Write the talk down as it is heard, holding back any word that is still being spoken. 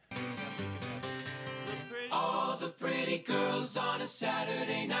pretty girls on a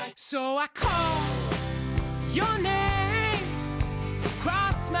Saturday night. So I call your name,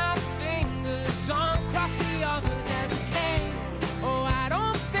 cross my fingers, uncross the others, hesitate. Oh, I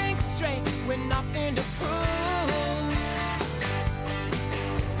don't think straight with nothing to prove.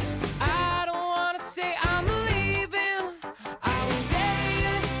 I don't want to say I'm leaving. I will stay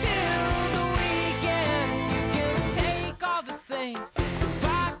until the weekend. You can take all the things, the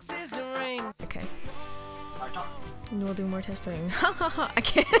boxes and rings. Okay. And we'll do more testing. Ha ha ha. I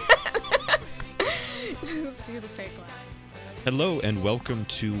can't. Just do the fake line. Hello and welcome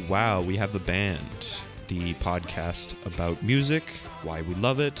to Wow, We Have the Band, the podcast about music, why we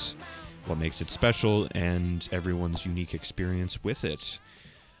love it, what makes it special, and everyone's unique experience with it.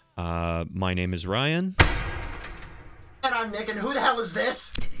 My name is Ryan. And I'm Nick, and who the hell is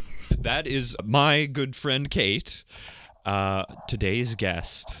this? That is my good friend Kate, today's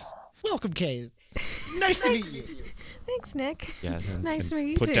guest. Welcome, Kate. Nice to meet you. Thanks, Nick. Yeah, Nice to meet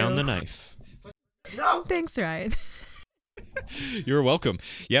you put too. down the knife. No! Thanks, Ryan. You're welcome.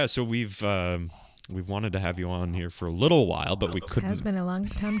 Yeah, so we've wanted to have you on here for a little while, but we couldn't. It has been a long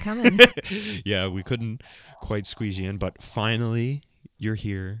time coming. Yeah, we couldn't quite squeeze you in, but finally you're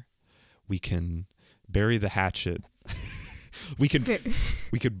here. We can bury the hatchet. we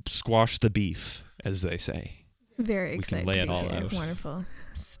could squash the beef, as they say. Very We excited can lay to it be all here. out. Wonderful.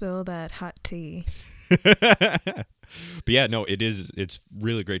 Spill that hot tea. But yeah, no, it's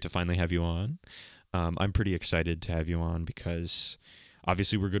really great to finally have you on. I'm pretty excited to have you on because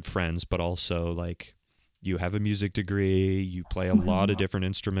obviously we're good friends, but also like you have a music degree, you play a lot of different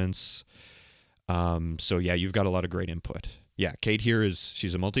instruments. So yeah, you've got a lot of great input. Yeah, Kate here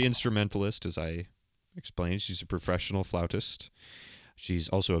she's a multi-instrumentalist, as I explained. She's a professional flautist. She's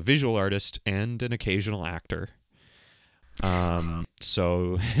also a visual artist and an occasional actor.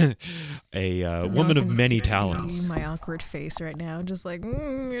 So a woman of many talents. My awkward face right now, just like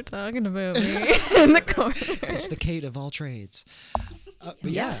you're talking about me in the corner. It's the Kate of all trades. But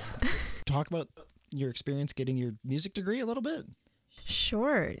Yes. yeah, talk about your experience getting your music degree a little bit.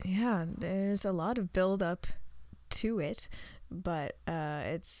 Sure. Yeah. There's a lot of build up to it, but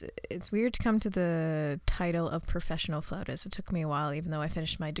it's weird to come to the title of professional flautist. It took me a while, even though I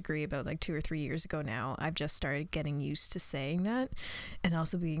finished my degree about like 2 or 3 years ago now. I've just started getting used to saying that and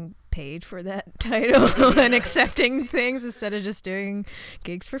also being paid for that title and accepting things instead of just doing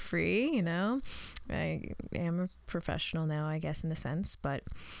gigs for free, you know. I am a professional now, I guess, in a sense. But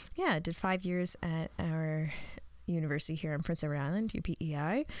yeah, I did 5 years at our university here on Prince Edward Island,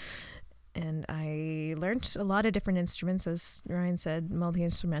 UPEI. And I learned a lot of different instruments, as Ryan said,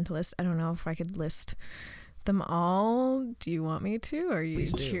 multi-instrumentalist. I don't know if I could list them all. Do you want me to? Are you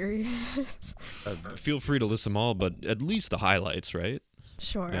Please do. curious? Feel free to list them all, but at least the highlights, right?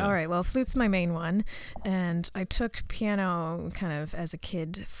 Sure. Yeah. All right. Well, flute's my main one. And I took piano kind of as a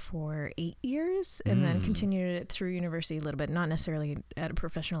kid for 8 years and then continued it through university a little bit, not necessarily at a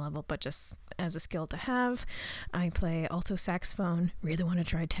professional level, but just as a skill to have. I play alto saxophone. Really want to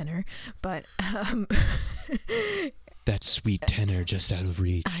try tenor, but That sweet tenor just out of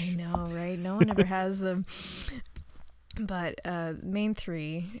reach. I know, right? No one ever has them. But main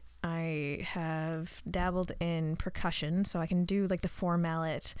three, I have dabbled in percussion, so I can do like the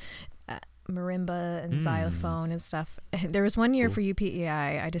 4-mallet marimba and xylophone and stuff. There was one year for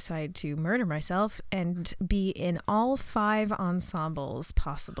UPEI, I decided to murder myself and be in all 5 ensembles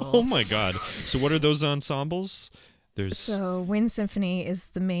possible. Oh my God. So what are those ensembles? So Wind Symphony is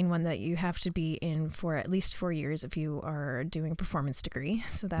the main one that you have to be in for at least 4 years if you are doing a performance degree.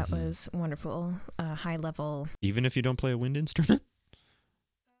 So that was wonderful, high level. Even if you don't play a wind instrument?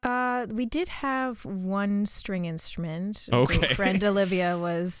 We did have one string instrument. Okay. My friend Olivia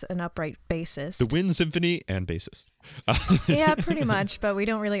was an upright bassist. The Wind Symphony and bassist. Yeah, pretty much. But we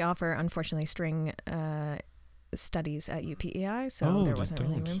don't really offer, unfortunately, string studies at UPEI, so there wasn't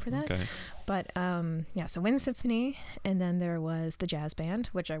really room for that. Okay. But yeah, so Wind Symphony, and then there was the jazz band,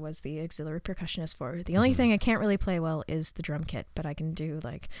 which I was the auxiliary percussionist for. The only thing I can't really play well is the drum kit, but I can do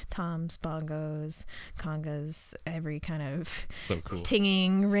like toms, bongos, congas, every kind of So cool.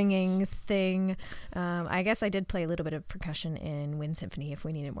 tinging, ringing thing. I guess I did play a little bit of percussion in Wind Symphony. If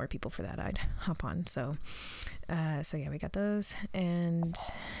we needed more people for that, I'd hop on. So yeah, we got those, and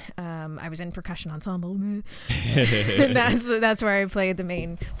I was in percussion ensemble. That's where I played the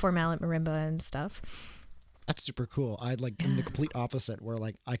main 4-mallet marimba and stuff. That's super cool. I'm the complete opposite, where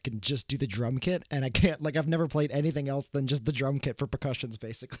like I can just do the drum kit, and I can't, like, I've never played anything else than just the drum kit for percussions,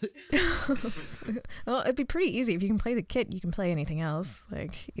 basically. Well, it'd be pretty easy. If you can play the kit, you can play anything else.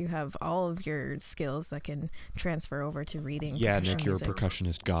 Like, you have all of your skills that can transfer over to reading. Yeah, percussion Nick, you're a music.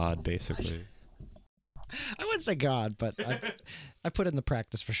 percussionist god, basically. I wouldn't say God, but I put in the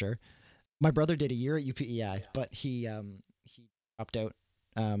practice for sure. My brother did a year at UPEI, but he dropped out,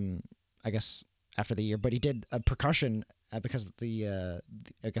 I guess, after the year. But he did a percussion because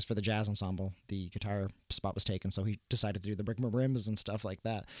I guess for the jazz ensemble, the guitar spot was taken. So he decided to do the rims and stuff like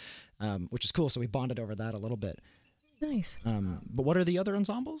that, which is cool. So we bonded over that a little bit. Nice. But what are the other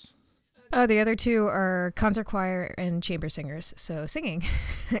ensembles? Oh, the other two are concert choir and chamber singers. So singing,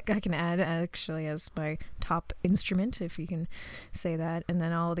 I can add actually as my top instrument, if you can say that. And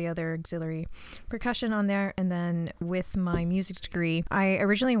then all the other auxiliary percussion on there. And then with my music degree, I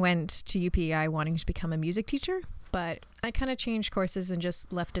originally went to UPEI wanting to become a music teacher, but I kind of changed courses and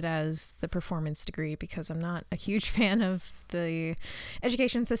just left it as the performance degree because I'm not a huge fan of the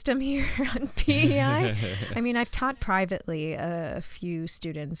education system here on PEI. I mean, I've taught privately a few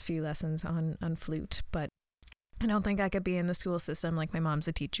students, few lessons on flute, but I don't think I could be in the school system. Like, my mom's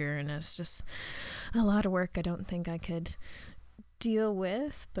a teacher and it's just a lot of work I don't think I could deal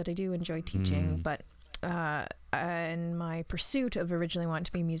with, but I do enjoy teaching. But in my pursuit of originally wanting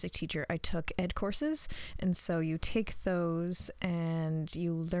to be a music teacher, I took ed courses, and so you take those and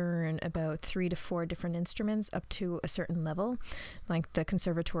you learn about 3 to 4 different instruments up to a certain level, like the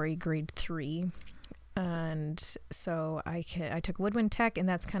conservatory grade 3. And so I took woodwind tech, and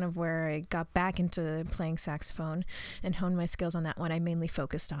that's kind of where I got back into playing saxophone and honed my skills on that one. I mainly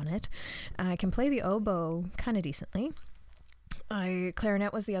focused on it. I can play the oboe kind of decently.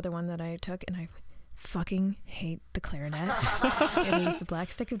 Clarinet was the other one that I took, and I fucking hate the clarinet. It is the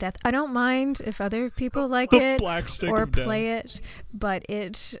black stick of death. I don't mind if other people like it or play it, but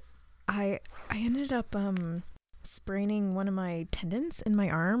I ended up spraining one of my tendons in my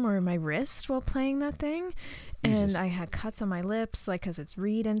arm or my wrist while playing that thing. Jesus. And I had cuts on my lips, like, because it's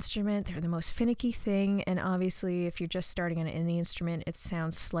reed instrument. They're the most finicky thing, and obviously if you're just starting on any instrument, it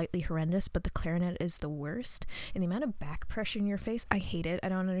sounds slightly horrendous, but the clarinet is the worst. And the amount of back pressure in your face, I hate it. I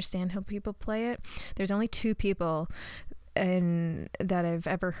don't understand how people play it. There's only 2 people that I've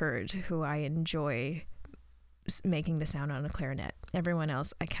ever heard who I enjoy making the sound on a clarinet. Everyone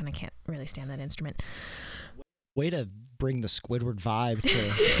else, I kind of can't really stand that instrument. Way to bring the Squidward vibe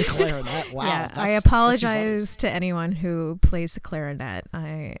to the clarinet. Wow. Yeah, I apologize to anyone who plays the clarinet.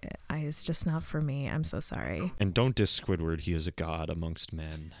 It's just not for me. I'm so sorry. And don't diss Squidward. He is a god amongst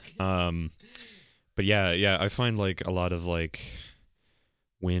men. But yeah, I find like a lot of like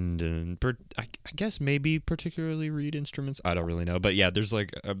wind and I guess maybe particularly reed instruments. I don't really know. But yeah, there's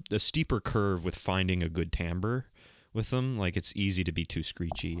like a steeper curve with finding a good timbre with them. Like, it's easy to be too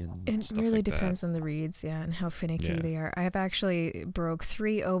screechy and it stuff really like depends on the reeds, and how finicky they are. I have actually broke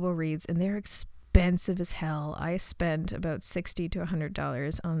 3 oboe reeds, and they're expensive as hell. I spent about $60 to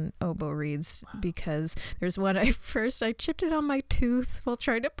 $100 on oboe reeds because there's one I chipped it on my tooth while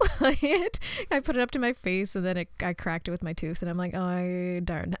trying to play it. I put it up to my face, and then I cracked it with my tooth, and I'm like, oh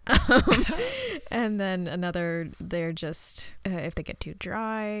darn. And then another, they're just if they get too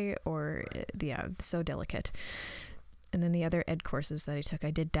dry or so delicate. And then the other ed courses that I took,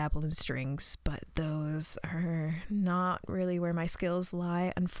 I did dabble in strings, but those are not really where my skills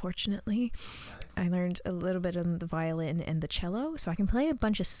lie, unfortunately. I learned a little bit on the violin and the cello, so I can play a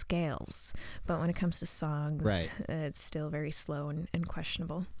bunch of scales, but when it comes to songs, it's still very slow and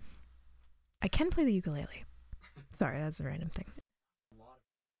questionable. I can play the ukulele. Sorry, that's a random thing.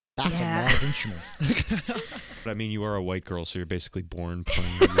 That's a lot of instruments. But I mean, you are a white girl, so you're basically born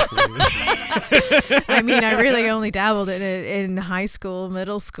playing the ukulele. I mean, I really only dabbled in it in high school,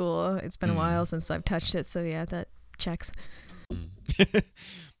 middle school. It's been a while since I've touched it, so yeah, that checks.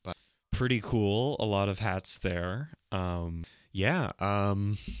 But pretty cool. A lot of hats there. So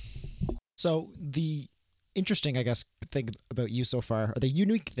the interesting, I guess, thing about you so far, or the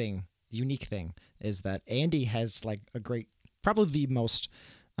unique thing is that Andy has like probably the most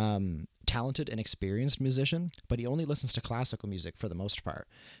talented and experienced musician, but he only listens to classical music for the most part.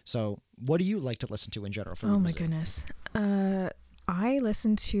 So what do you like to listen to in general for music? Goodness. I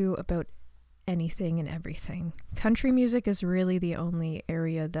listen to about anything and everything. Country music is really the only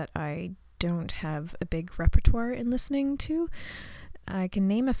area that I don't have a big repertoire in listening to. I can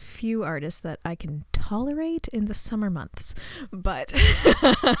name a few artists that I can tolerate in the summer months, but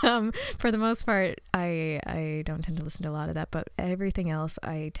for the most part, I don't tend to listen to a lot of that, but everything else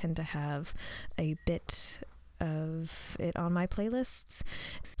I tend to have a bit of it on my playlists.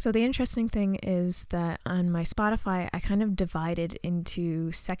 So the interesting thing is that on my Spotify, I kind of divided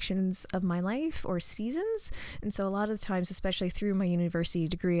into sections of my life or seasons. And so a lot of the times, especially through my university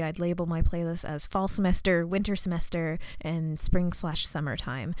degree, I'd label my playlist as fall semester, winter semester, and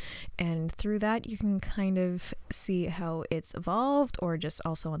spring/summertime. And through that, you can kind of see how it's evolved, or just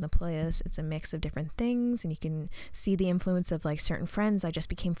also on the playlist, it's a mix of different things, and you can see the influence of like certain friends I just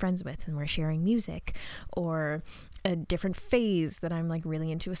became friends with and we're sharing music, or a different phase that I'm like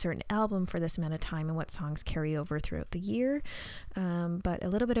really into a certain album for this amount of time and what songs carry over throughout the year. But a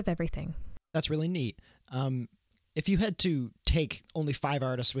little bit of everything. That's really neat. If you had to take only 5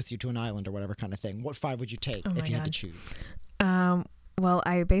 artists with you to an island or whatever kind of thing, what 5 would you take if you had to choose? Well,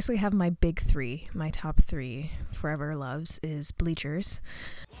 I basically have my big 3. My top 3 Forever Loves is Bleachers.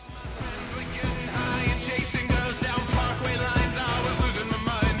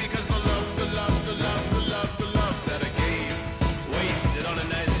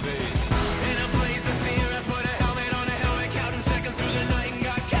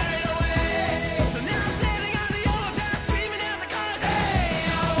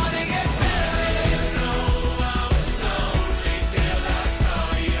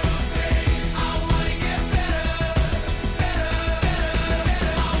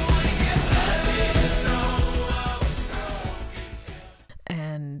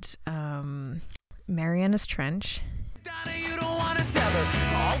 Mariana's Trench. Donna, you don't want to sever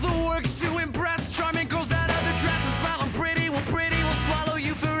all the works to impress charming girls out of their dresses. While I'm pretty will swallow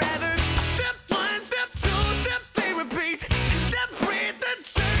you forever. Step 1, step 2, step 3, repeat. Step 3, the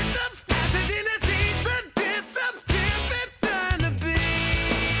church of passage in the seats and disappear fifth on the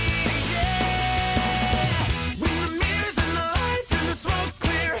beat. Yeah. When the mirrors and the lights and the smoke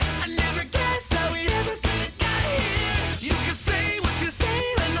clear, I never guessed how we ever could have got here. You can say what you say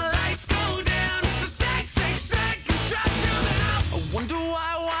when the lights go down.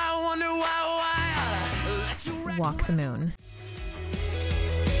 Walk the Moon.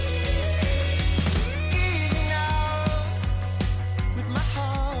 Easy now with my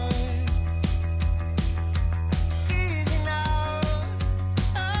heart. Easy now,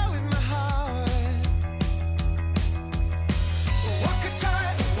 oh, with my heart. Walk a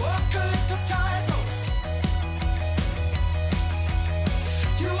tightrope, walk a little tightrope.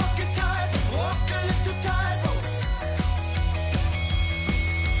 You walk a tightrope, walk a little tightrope.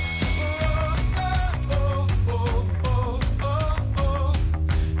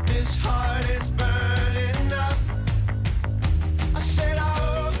 This heart is burning up. I said,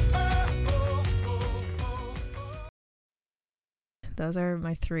 Those are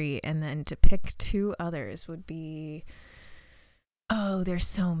my 3. And then to pick 2 others would be, there's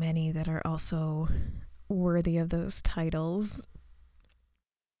so many that are also worthy of those titles.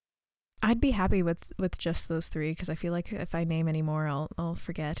 I'd be happy with just those 3 because I feel like if I name any more, I'll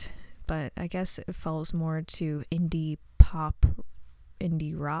forget. But I guess it falls more to indie pop,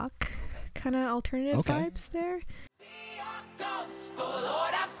 indie rock kind of alternative vibes there.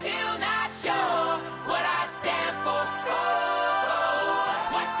 Lord, I'm still not sure what I stand for.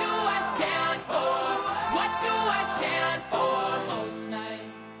 What do I stand for? What do I stand for? Most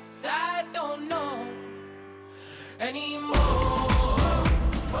nights I don't know anymore.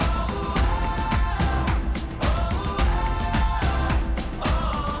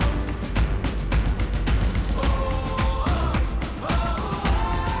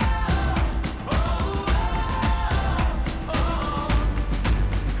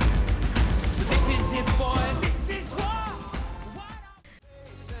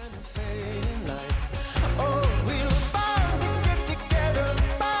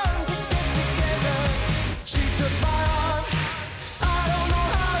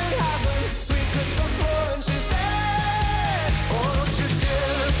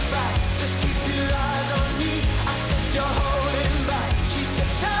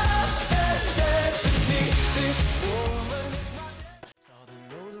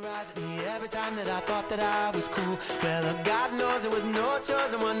 That I thought that I was cool. Well, God knows there was no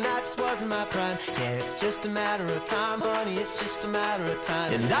choice, and one night just wasn't my prime. Yeah, it's just a matter of time, honey, it's just a matter of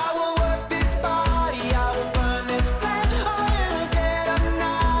time. And I will work this body, I will burn this flame. Oh, in the dead of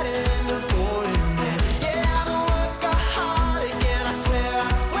night and in the pouring rain. Yeah, I'm a workaholic, and I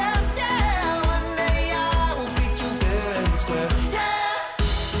swear, yeah, one day I will beat you fair and square. Yeah,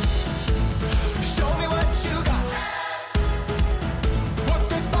 show me what you got. Work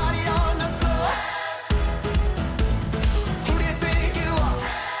this body on the floor. Who do you think you are?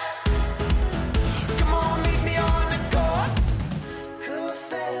 Come on, meet me on the court. Could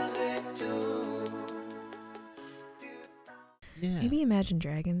fail it to Yeah. Maybe Imagine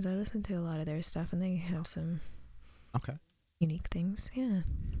Dragons. I listen to a lot of their stuff, and they have some unique things. Yeah.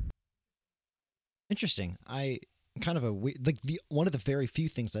 Interesting. I kind of the one of the very few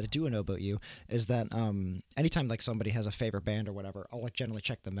things that I do know about you is that anytime like somebody has a favorite band or whatever, I'll like generally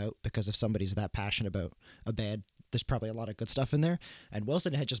check them out, because if somebody's that passionate about a band, there's probably a lot of good stuff in there. And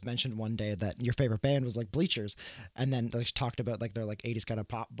Wilson had just mentioned one day that your favorite band was like Bleachers, and then like talked about like their like 80s kind of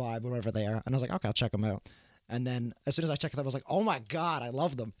pop vibe, whatever they are, and I was like, okay, I'll check them out. And then as soon as I checked them, I was like, oh my God, I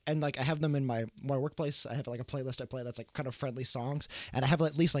love them. And like I have them in my workplace. I have like a playlist I play that's like kind of friendly songs. And I have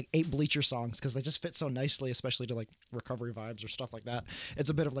at least like 8 Bleacher songs because they just fit so nicely, especially to like recovery vibes or stuff like that. It's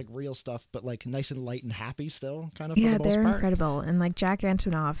a bit of like real stuff, but like nice and light and happy still, kind of. Yeah, for the most they're part. incredible. And like Jack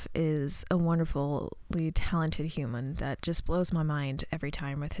Antonoff is a wonderfully talented human that just blows my mind every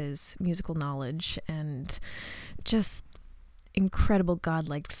time with his musical knowledge and just incredible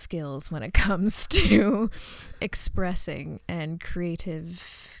godlike skills when it comes to expressing and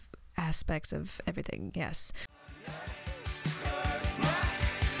creative aspects of everything. Yes.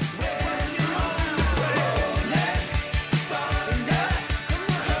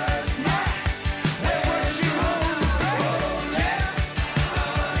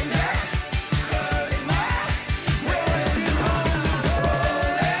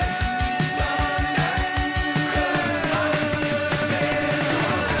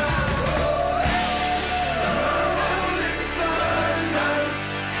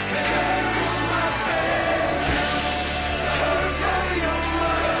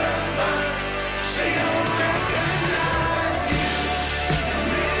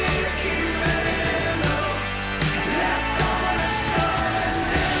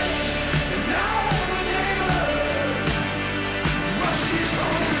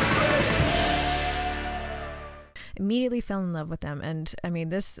 Immediately fell in love with them, and I mean,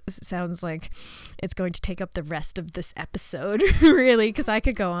 this sounds like it's going to take up the rest of this episode really, because I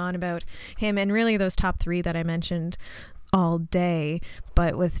could go on about him and really those top 3 that I mentioned all day.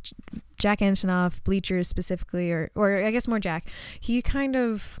 But with Jack Antonoff, Bleachers specifically, or I guess more Jack, he kind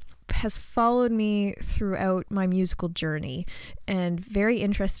of has followed me throughout my musical journey, and very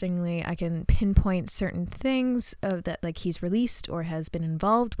interestingly I can pinpoint certain things that like he's released or has been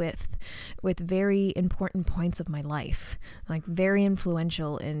involved with very important points of my life, like very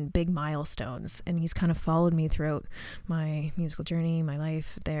influential in big milestones, and he's kind of followed me throughout my musical journey, my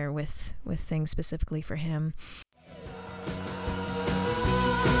life there with things specifically for him.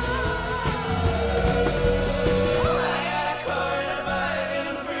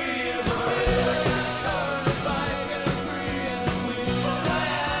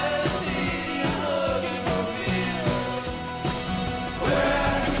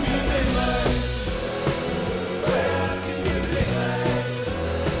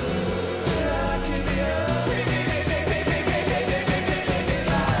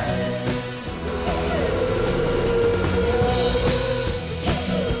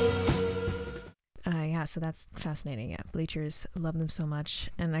 So that's fascinating. Yeah, Bleachers, love them so much,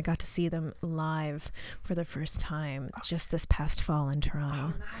 and I got to see them live for the first time just this past fall in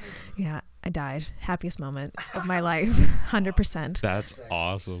Toronto. Nice. Yeah, I died. Happiest moment of my life, 100%. That's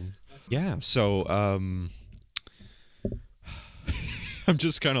awesome. Yeah. So I'm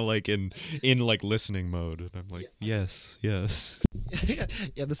just kind of like in like listening mode, and I'm like, yes. Yeah,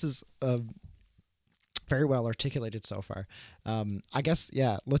 this is very well articulated so far. I guess,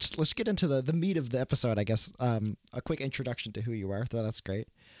 yeah, let's get into the meat of the episode, I guess. A quick introduction to who you are, so that's great.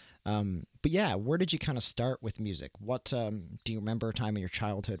 But yeah, where did you kind of start with music? What do you remember a time in your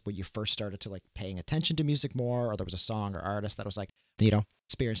childhood when you first started to like paying attention to music more, or there was a song or artist that was like,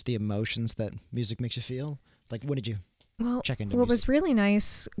 experience the emotions that music makes you feel? Like, when did you check into what music? was really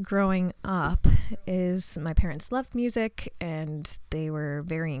nice growing up is my parents loved music and they were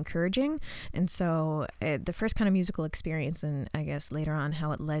very encouraging, and so the first kind of musical experience, and I guess later on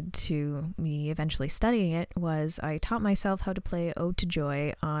how it led to me eventually studying it, was I taught myself how to play Ode to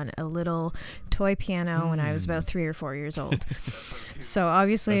Joy on a little toy piano when I was about 3 or 4 years old. So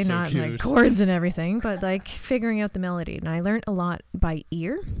obviously That's so not cute. like chords and everything, but like figuring out the melody, and I learned a lot by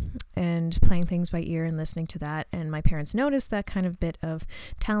ear and playing things by ear and listening to that, and my parents noticed that kind of bit of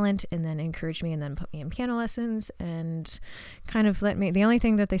talent and then encouraged me and then put me in piano lessons and kind of let me, the only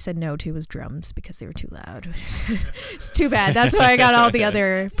thing that they said no to was drums because they were too loud. It's too bad. That's why I got all the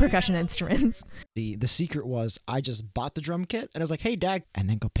other percussion instruments. The secret was I just bought the drum kit and I was like, hey Dad, and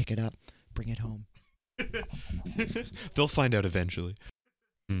then go pick it up, bring it home. They'll find out eventually.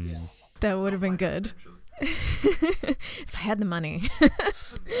 That would have been good. If I had the money.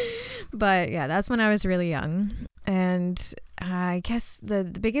 But yeah, that's when I was really young. And I guess the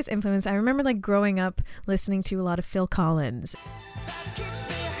biggest influence, I remember like growing up listening to a lot of Phil Collins. Keeps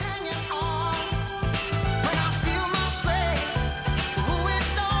me hanging on when I feel my strength. Ooh,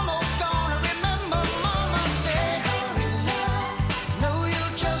 it's almost gone. I remember Mama said, "Hurry, love, no, you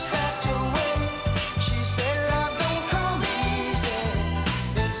just have to wait." She said, "Love don't come easy.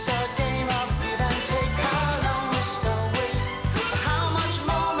 It's a game of give and take. How long must I wait? How much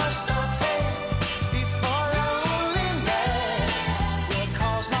more must I take before loneliness will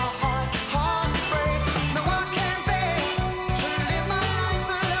cause my heart to break? No one can bear to live my life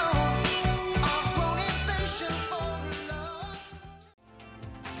alone. I've grown impatient for love.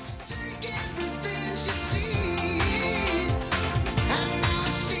 Take everything she sees, and now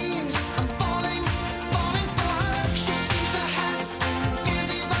it seems I'm falling for her. She seems to have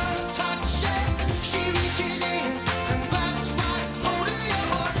invisible touch. She reaches in and grabs right hold of your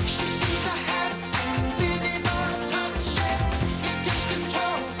heart. She seems to have invisible touch. It takes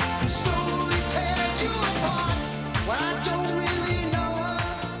control and slowly tears you apart. Well, I don't really know her.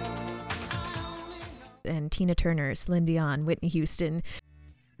 I only know. And Tina Turner, Celine Dion, Whitney Houston.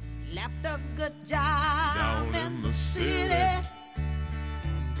 Left a good job in the city,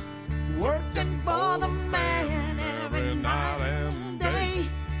 working for the man every night and day.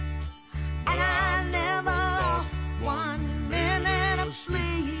 And I never lost 1 minute of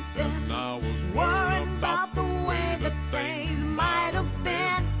sleep. And I was worried about the way that things might have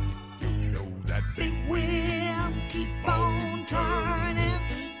been. You know that big wheel keep on turning.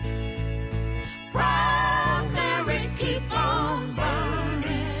 Proud Mary keep on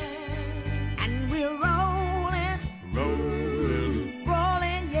burning. And we're rolling,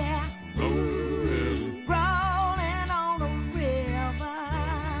 yeah, rolling on the river.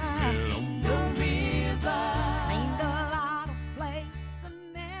 The river. Cleaned a lot of plates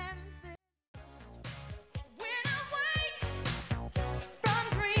and then when I wake from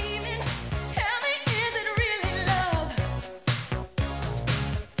dreaming, tell me, is it really love?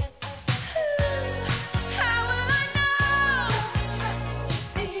 How will I know? Trust your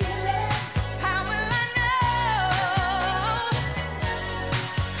feelings. How will I know?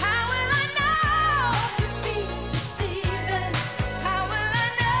 How will I know? Could be deceiving. How will I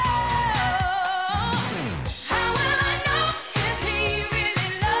know? How will I know if he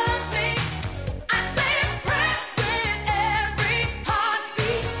really loves me? I say a prayer with every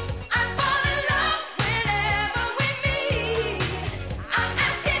heartbeat. I fall in love whenever we meet. I'm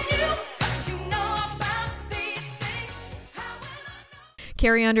asking you 'cause you know about these things. How will I know?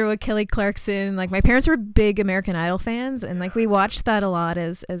 Carrie Underwood, Kelly Clarkson. Like my parents were big American Idol fans, and like we watched that a lot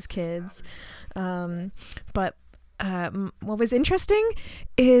as kids. But what was interesting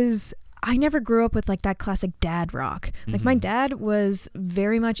is I never grew up with like that classic dad rock. Like my dad was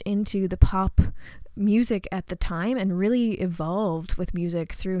very much into the pop music at the time and really evolved with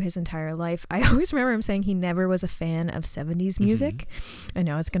music through his entire life. I always remember him saying he never was a fan of 70s music. I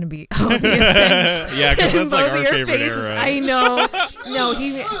know it's going to be all the offense. Yeah, because that's like Both our of your favorite faces. era. I know. No,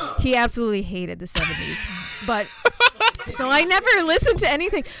 he absolutely hated the 70s. But so I never listened to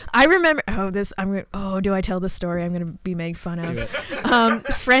anything. I remember do I tell this story? I'm gonna be made fun of.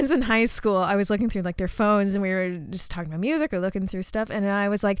 Friends in high school, I was looking through like their phones and we were just talking about music or looking through stuff, and I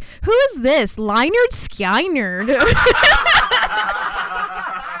was like, who is this? Lynyrd Skynyrd.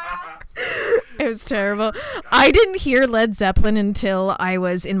 It was terrible. I didn't hear Led Zeppelin until I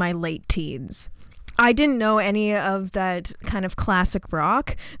was in my late teens. I didn't know any of that kind of classic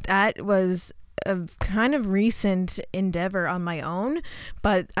rock. That was a kind of recent endeavor on my own,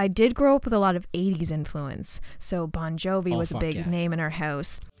 but I did grow up with a lot of 80s influence. So Bon Jovi was a big name in our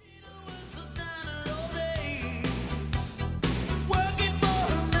house. Working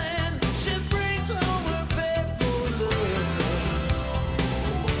for a man, she brings home her bed for love.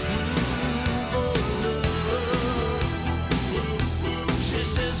 She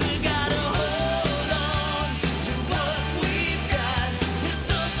says we gotta hold on to what we've got. It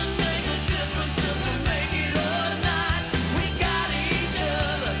doesn't make a difference if we make it or not. We got each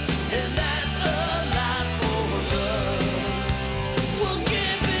other, and that's a lot for love. We'll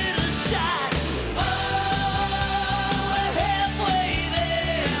give it a shot. Oh, we're halfway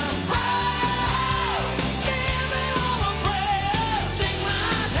there. Oh, give me one more prayer. Take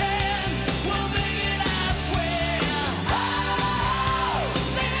my hand, we'll make it, I swear. Oh,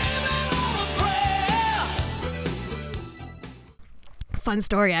 give me one more prayer. Fun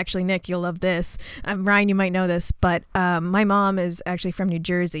story, actually, Nick, you'll love this. Ryan, you might know this, but my mom is actually from New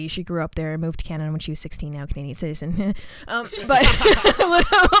Jersey. She grew up there and moved to Canada when she was 16, now Canadian citizen. But a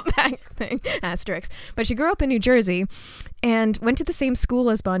little back thing, asterisk. But she grew up in New Jersey, and went to the same school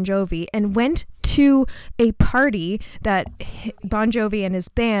as Bon Jovi and went to a party that Bon Jovi and his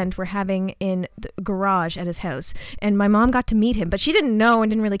band were having in the garage at his house. And my mom got to meet him, but she didn't know and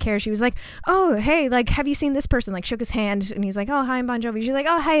didn't really care. She was like, oh, hey, like, have you seen this person? Like, shook his hand, and he's like, oh, hi, I'm Bon Jovi. She's like,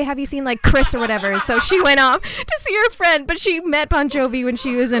 oh, hey, have you seen, like, Chris or whatever? So she went off to see her friend, but she met Bon Jovi when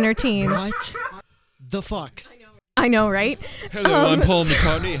she was in her teens. What the fuck? I know, right? Hello, I'm Paul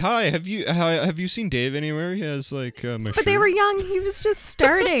McCartney. Hi, have you seen Dave anywhere? He has like my But they were young. He was just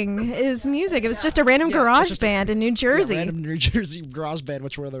starting his music. It was just a random garage band in New Jersey. Random New Jersey garage band,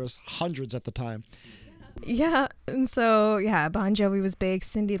 which were there was hundreds at the time. Yeah, and so, yeah, Bon Jovi was big,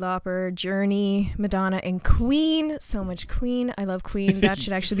 Cyndi Lauper, Journey, Madonna, and Queen. So much Queen. I love Queen. That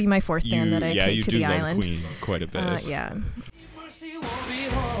should actually be my fourth band that I take to the island. Yeah, you do love Queen quite a bit. Yeah.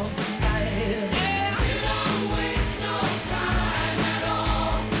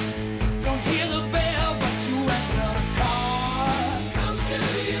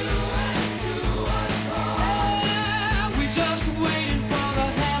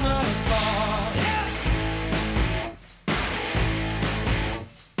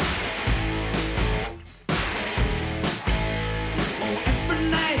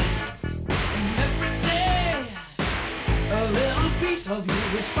 Of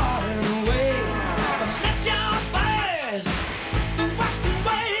you is falling away, but lift your fires, the western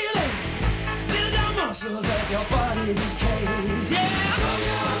wailing, build your muscles as your body decays. Yeah, throw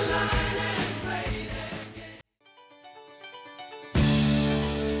your line and play their game.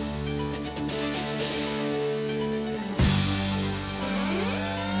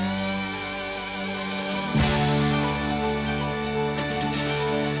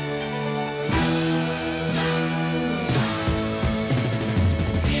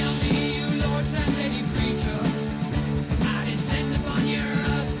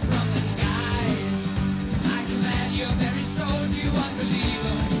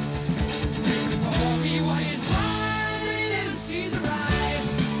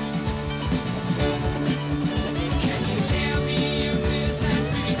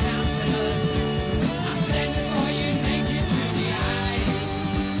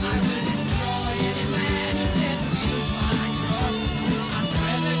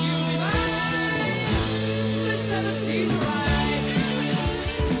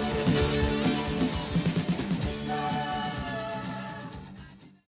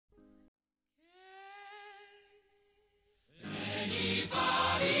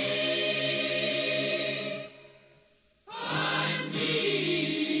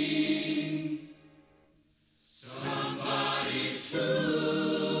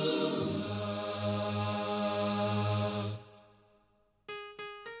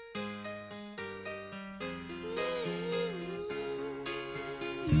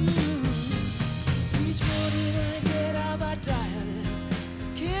 Each morning I get out my diet,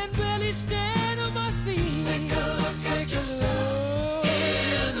 can barely stand on my feet. Take a look at yourself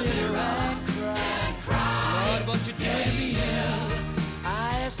in the mirror and cry. Lord, what you did to me is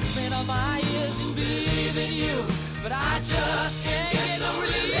I have spent all my years in believing you, but I just can't get no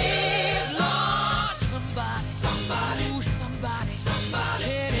relief. Lord, somebody, ooh, somebody,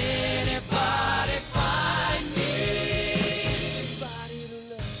 can anybody find me somebody to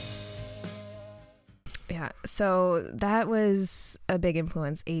love? Yeah, so that was a big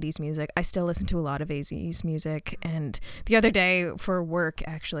influence, 80s music. I still listen to a lot of 80s music, and the other day for work,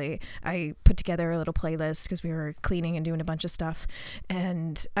 actually, I put together a little playlist because we were cleaning and doing a bunch of stuff,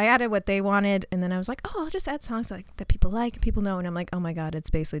 and I added what they wanted, and then I was like, oh, I'll just add songs like that people like and people know, and I'm like, oh my god, it's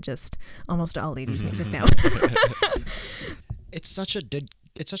basically just almost all 80s music now. It's such a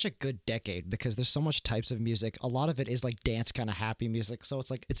good decade because there's so much types of music. A lot of it is like dance kind of happy music, so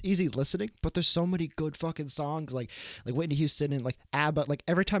it's like it's easy listening, but there's so many good fucking songs like Whitney Houston and like ABBA. Like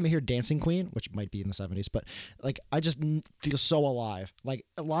every time I hear Dancing Queen, which might be in the 70s, but like I just feel so alive. Like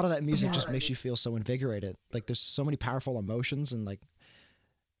a lot of that music just makes you feel so invigorated. Like there's so many powerful emotions, and like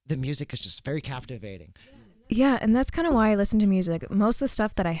the music is just very captivating. Yeah, and that's kind of why I listen to music. Most of the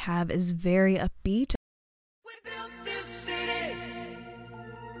stuff that I have is very upbeat. We built this city.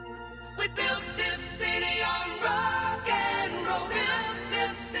 We built this city on rock and roll. Built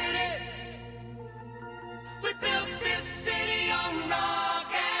this city. We built this city on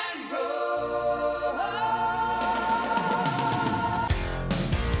rock and roll.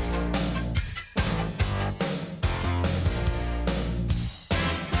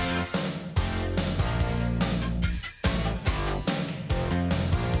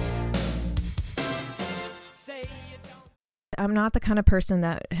 Say you don't. I'm not the kind of person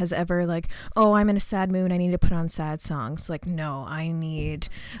that has ever like, oh, I'm in a sad mood, I need to put on sad songs. Like, no, I need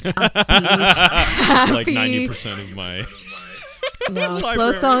upbeat, happy. Like 90% of my No, slow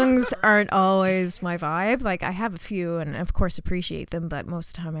library. songs aren't always my vibe. Like, I have a few and of course appreciate them, but most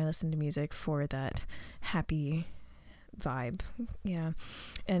of the time I listen to music for that happy vibe. Yeah.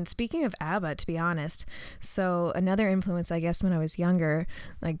 And speaking of ABBA, to be honest, so another influence, I guess, when I was younger,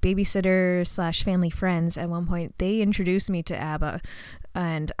 like babysitter / family friends, at one point they introduced me to ABBA,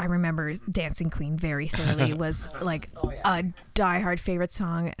 and I remember Dancing Queen very thoroughly. Was like a diehard favorite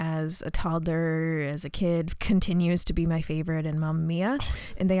song as a toddler, as a kid, continues to be my favorite, and Mamma Mia.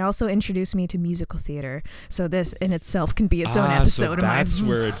 And they also introduced me to musical theater, so this in itself can be its own episode of my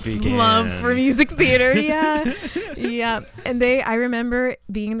where it began. love for music theater. Yeah. Yeah. And I remember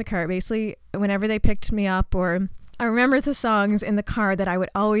being in the car, basically whenever they picked me up, or I remember the songs in the car that I would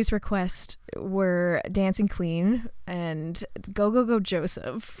always request were Dancing Queen and Go Go Go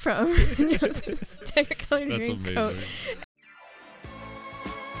Joseph from Joseph's Technicolor That's Dreamcoat. amazing.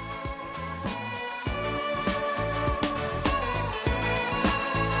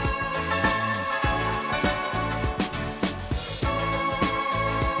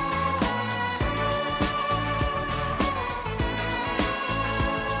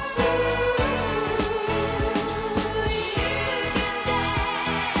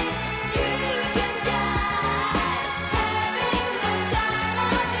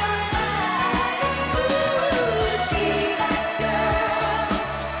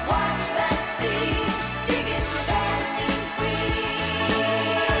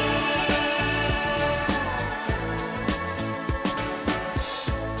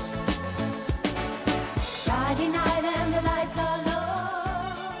 Friday night and the lights are low.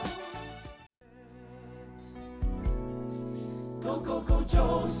 Go, go, go,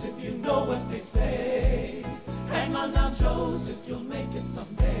 Joseph, you know what they say. Hang on now, Joseph, you'll make it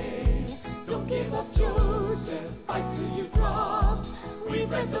someday. Don't give up, Joseph, fight till you drop. We've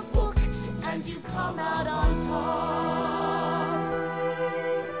read the book and you come out on top.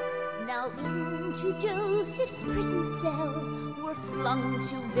 Now into Joseph's prison cell were flung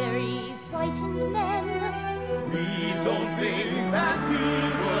two very frightened men. We don't think that we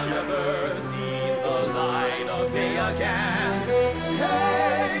will ever see the light of day again.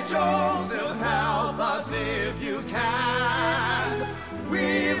 Hey, Joseph, help us if you can.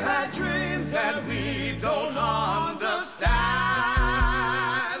 We've had dreams that we don't understand.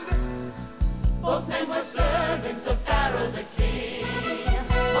 Both men were servants of Pharaoh the king.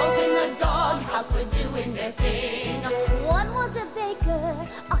 Both in the doghouse were doing their thing. One was a baker,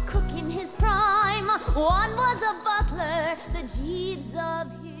 a cook in his prime. One was a butler, the Jeeves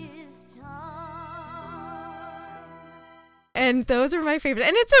of his time. And those are my favorite.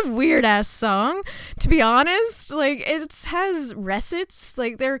 And it's a weird ass song, to be honest. Like, it has recits,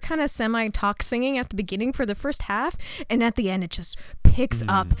 like they're kind of semi-talk singing at the beginning for the first half, and at the end it just picks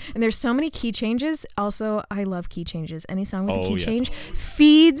up. And there's so many key changes. Also, I love key changes. Any song with a key change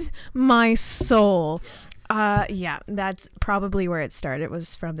feeds my soul. Yeah, that's probably where it started. It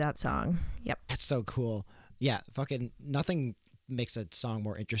was from that song. Yep. That's so cool. Yeah, fucking nothing makes a song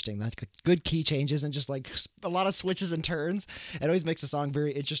more interesting. That's good key changes and just like a lot of switches and turns. It always makes a song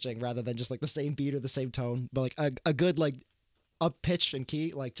very interesting rather than just like the same beat or the same tone. But like a good like up pitch and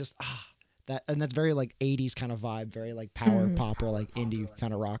key, like just that, and that's very like 80s kind of vibe, very like power pop or like indie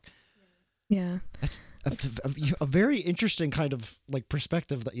kind of rock. Yeah. That's a very interesting kind of like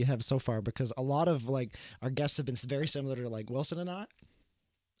perspective that you have so far, because a lot of like our guests have been very similar to like Wilson and I.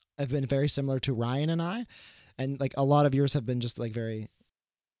 Have been very similar to Ryan and I, and like a lot of yours have been just like very.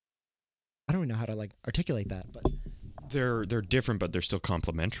 I don't even know how to like articulate that, but They're different, but they're still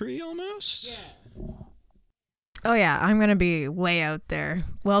complementary almost. Yeah. Oh yeah, I'm gonna be way out there.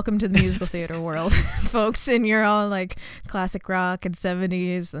 Welcome to the musical theater world, folks. And you're all like classic rock and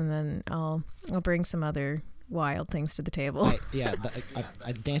 70s, and then I'll bring some other wild things to the table.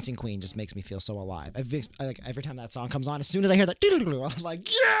 Dancing Queen just makes me feel so alive. Like every time that song comes on, as soon as I hear that, I'm like,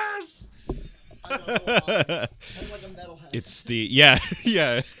 yes. I don't know why. That's like a metalhead. It's the yeah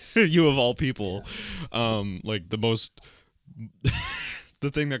you of all people, like the most. The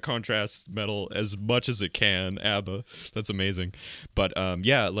thing that contrasts metal as much as it can, ABBA. That's amazing. But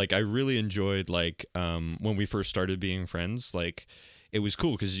yeah, like I really enjoyed like when we first started being friends. Like it was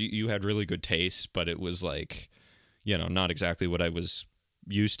cool because you had really good taste, but it was like, you know, not exactly what I was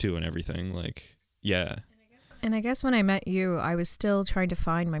used to and everything. Like yeah. And I guess when And I guess when I met you, I was still trying to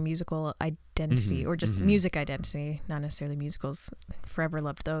find my musical identity, or just music identity, not necessarily musicals. Forever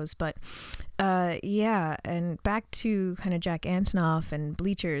loved those. But yeah, and back to kind of Jack Antonoff and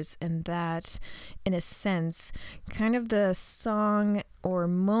Bleachers, and that, in a sense, kind of the song or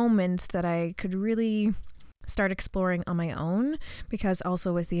moment that I could really start exploring on my own, because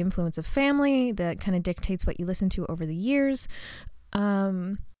also with the influence of family that kind of dictates what you listen to over the years.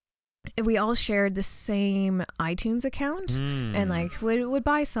 We all shared the same iTunes account and like would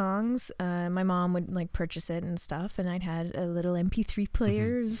buy songs. My mom would like purchase it and stuff, and I'd had a little MP3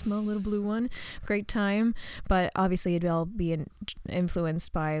 player, a small little blue one. Great time. But obviously it'd all be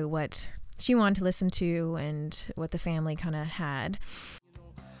influenced by what she wanted to listen to and what the family kind of had.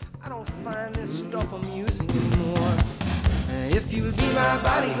 I don't find this stuff amusing anymore. If you'll be my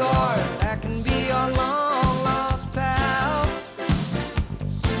bodyguard, I can be your long lost pal.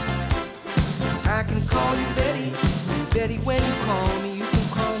 I can call you Betty, and Betty, when you call me, you can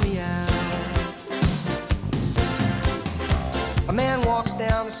call me out. A man walks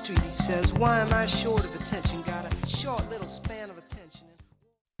down the street, he says, why am I short of attention? Got a short little span of attention.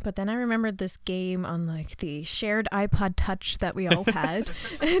 But then I remembered this game on like the shared iPod Touch that we all had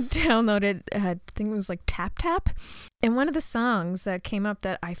downloaded. I think it was like Tap Tap. And one of the songs that came up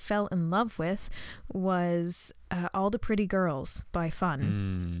that I fell in love with was All the Pretty Girls by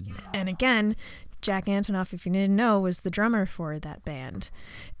Fun. And again, Jack Antonoff, if you didn't know, was the drummer for that band.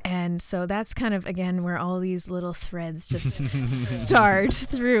 And so that's kind of, again, where all these little threads just start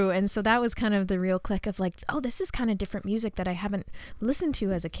through. And so that was kind of the real click of like, oh, this is kind of different music that I haven't listened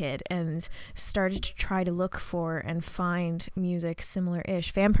to as a kid, and started to try to look for and find music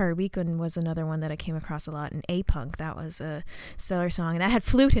similar-ish. Vampire Weekend was another one that I came across a lot, and A-Punk, that was a stellar song. And that had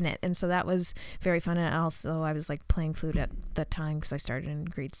flute in it, and so that was very fun. And also I was like playing flute at that time because I started in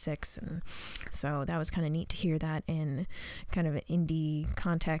grade 6, and so that was kind of neat to hear that in kind of an indie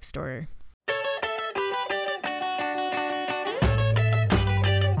context or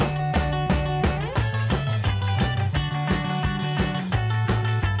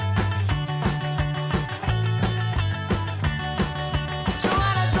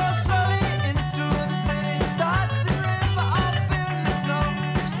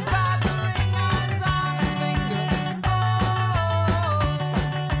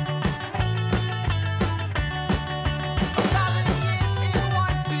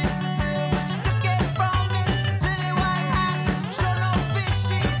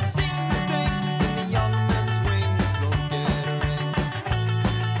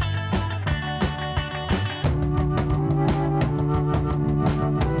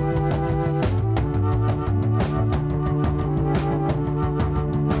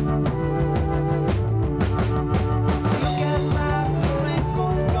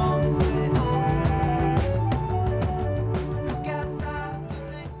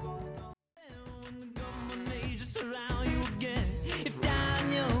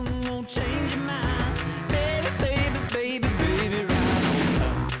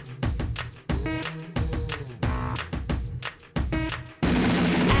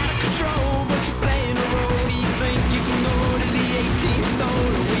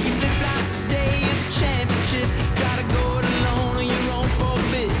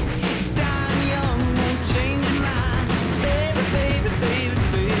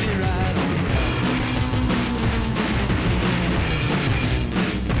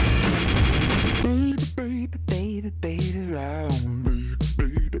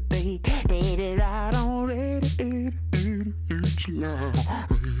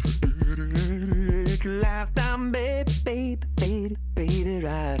lifetime, baby, baby, baby, baby,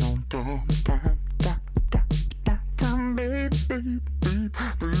 right on time, time, time, time, baby, baby, baby,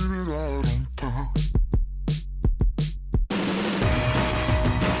 baby, right on time.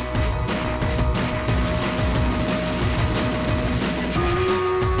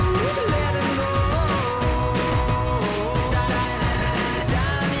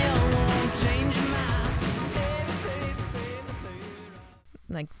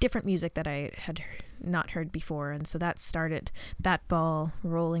 Like different music that I had not heard before, and so that started that ball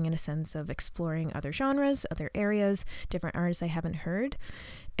rolling in a sense of exploring other genres, other areas, different artists I haven't heard.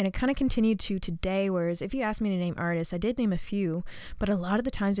 And it kind of continued to today, whereas if you asked me to name artists, I did name a few, but a lot of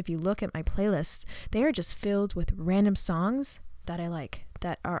the times if you look at my playlists, they are just filled with random songs that I like,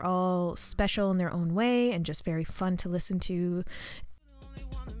 that are all special in their own way and just very fun to listen to.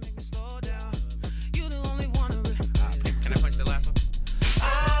 Can I punch the last one?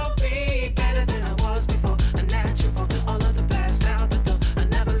 I'll be better than I was before. A natural, all of the past out the door. I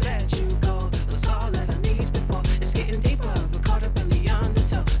never let you go. That's all that I need before. It's getting deeper, we're caught up in the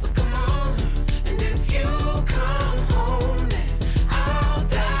undertow. So come on, and if you come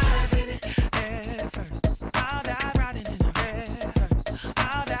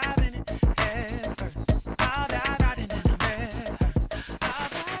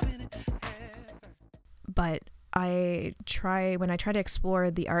but when I try to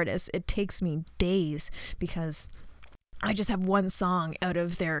explore the artist, it takes me days because I just have one song out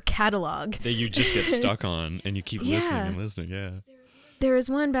of their catalog that you just get stuck on and you keep listening and listening. Yeah. There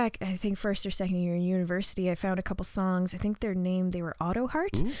was one back, I think, first or second year in university. I found a couple songs. I think they were Auto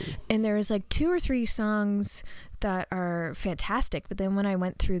Heart. Ooh. And there was like 2 or 3 songs that are fantastic. But then when I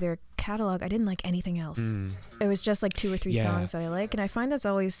went through their catalog, I didn't like anything else. It was just like 2 or 3 songs that I like. And I find that's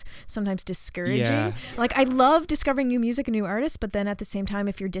always sometimes discouraging. Yeah. Like, I love discovering new music and new artists, but then at the same time,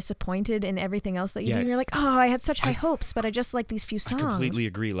 if you're disappointed in everything else that you do, you're like, oh, I had such high hopes, but I just like these few songs. I completely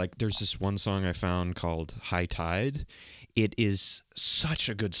agree. Like, there's this one song I found called High Tide. It is such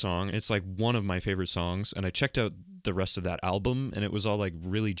a good song. It's like one of my favorite songs. And I checked out the rest of that album, and it was all like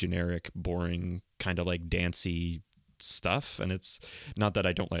really generic, boring, kind of like dancey stuff. And it's not that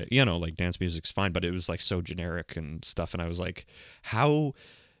I don't like, like dance music's fine, but it was like so generic and stuff. And I was like, how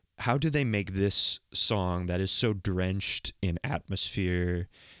do they make this song that is so drenched in atmosphere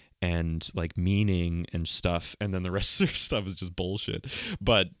and like meaning and stuff, and then the rest of their stuff is just bullshit?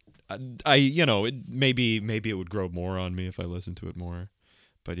 But maybe it would grow more on me if I listened to it more.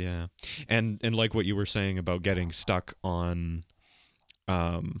 But yeah. And like what you were saying about getting stuck on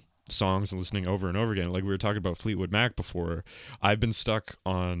songs and listening over and over again, like we were talking about Fleetwood Mac before, I've been stuck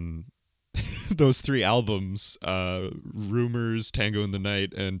on those 3 albums, Rumors, Tango in the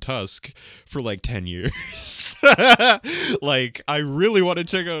Night, and Tusk, for like 10 years. Like, I really want to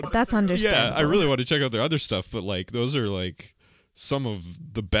check out... That's understandable. Yeah, I really want to check out their other stuff, but like, those are like some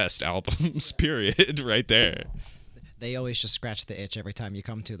of the best albums, period, right there. They always just scratch the itch every time you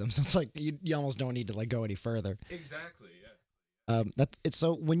come to them, so it's like you almost don't need to like go any further. Exactly.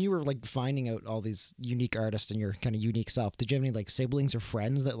 So when you were like finding out all these unique artists and your kind of unique self, did you have any like siblings or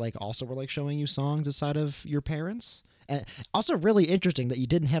friends that like also were like showing you songs aside of your parents? And also really interesting that you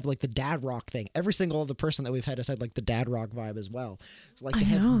didn't have like the dad rock thing. Every single other person that we've had has had like the dad rock vibe as well. So like to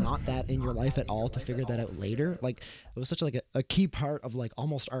have not that in your life at all, to figure that out later, like it was such like a key part of like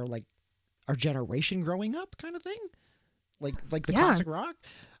almost our generation growing up kind of thing. Like the classic rock.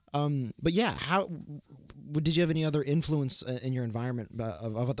 But yeah, did you have any other influence in your environment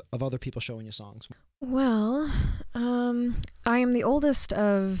of other people showing you songs? Well, I am the oldest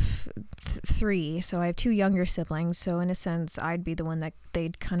of 3, so I have 2 younger siblings. So in a sense, I'd be the one that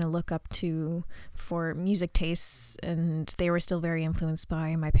they'd kind of look up to for music tastes, and they were still very influenced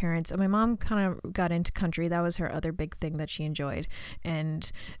by my parents. And my mom kind of got into country. That was her other big thing that she enjoyed.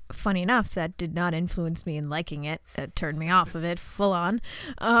 And funny enough, that did not influence me in liking it. It turned me off of it full on.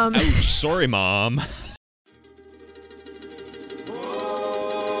 Ouch, sorry, Mom.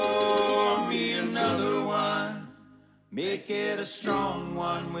 Make it a strong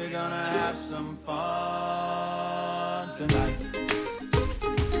one, we're gonna have some fun tonight.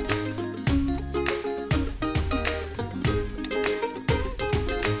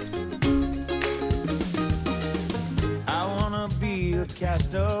 I wanna be a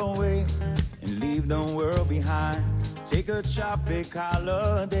castaway and leave the world behind. Take a tropic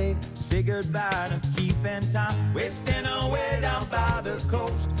holiday, say goodbye to keeping time. Wasting away down by the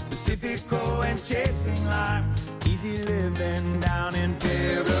coast, Pacifico and chasing lime. Easy living down in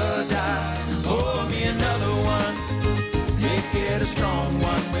paradise. Oh, me another one, make it a strong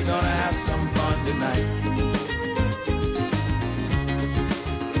one. We're gonna have some fun tonight.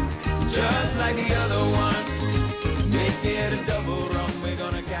 Just like the other one, make it a double run. We're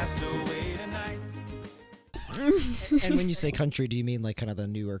gonna cast away tonight. And when you say country, do you mean like kind of the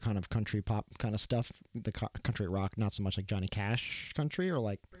newer kind of country pop kind of stuff, the country rock, not so much like Johnny Cash country, or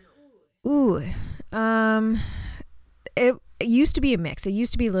like? Ooh, it used to be a mix. It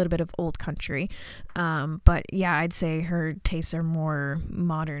used to be a little bit of old country, but yeah, I'd say her tastes are more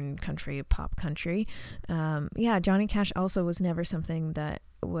modern country, pop country. Yeah, Johnny Cash also was never something that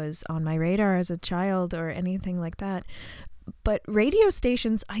was on my radar as a child or anything like that. But radio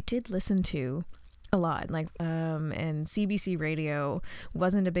stations I did listen to a lot, like and CBC radio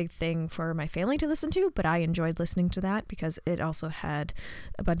wasn't a big thing for my family to listen to, but I enjoyed listening to that because it also had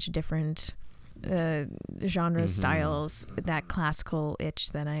a bunch of different genre styles, that classical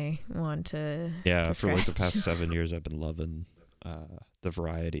itch that I want to for like the past 7 years I've been loving the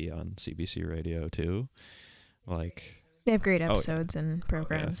variety on CBC radio too. Like, they have great episodes and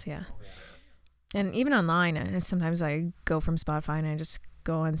programs. And even online, sometimes I go from Spotify and I just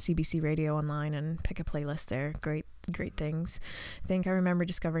go on CBC Radio online and pick a playlist there. Great things. I think I remember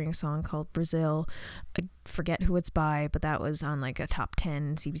discovering a song called Brazil. I forget who it's by, but that was on like a top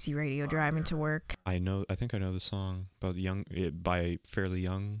 10 CBC Radio driving to work. I think I know the song about by a fairly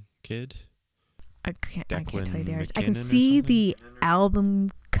young kid. I can't tell you the artist. I McKinnon can see or something? the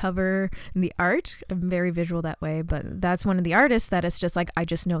album cover and the art. I'm very visual that way, but that's one of the artists that it's just like, I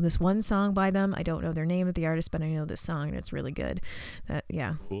just know this one song by them. I don't know their name of the artist, but I know this song and it's really good.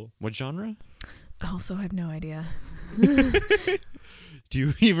 Yeah. Cool. What genre? Also, I have no idea. Do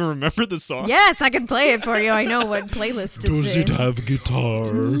you even remember the song? Yes, I can play it for you. I know what playlist it's in. Does it have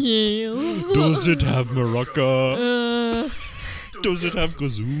guitar? Yeah. Does it have maraca? Does it have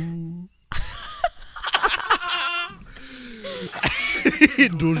kazoo?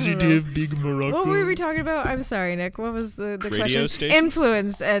 Does it have big maraca? What were we talking about? I'm sorry, Nick. What was the Radio question? stations?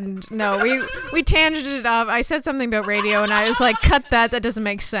 Influence. And no, we tangented it off. I said something about radio, and I was like, cut that. That doesn't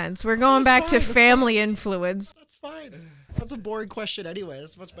make sense. We're going back to family influence. That's fine. That's a boring question anyway.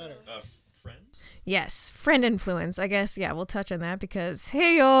 That's much better. Friends? Yes, friend influence. I guess, yeah, we'll touch on that because,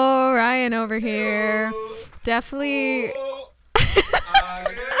 hey, yo, Ryan over here. Definitely.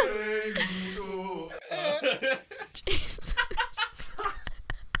 Jesus.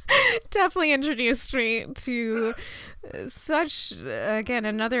 Definitely introduced me to such, again,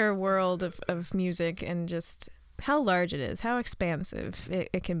 another world of music and just how large it is, how expansive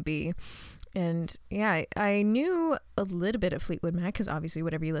it can be. And yeah, I knew a little bit of Fleetwood Mac because obviously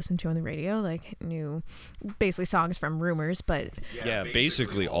whatever you listen to on the radio, like knew basically songs from Rumors, but yeah,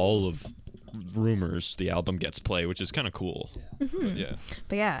 basically all of Rumors, the album gets play, which is kind of cool. Mm-hmm.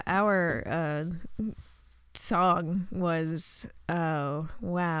 But yeah, our song was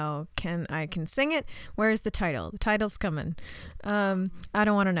wow, I can sing it. Where's the title? The title's coming. I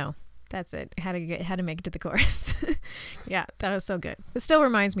don't want to know. That's it. How to make it to the chorus. Yeah, that was so good. It still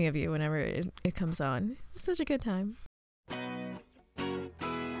reminds me of you whenever it comes on. It's such a good time.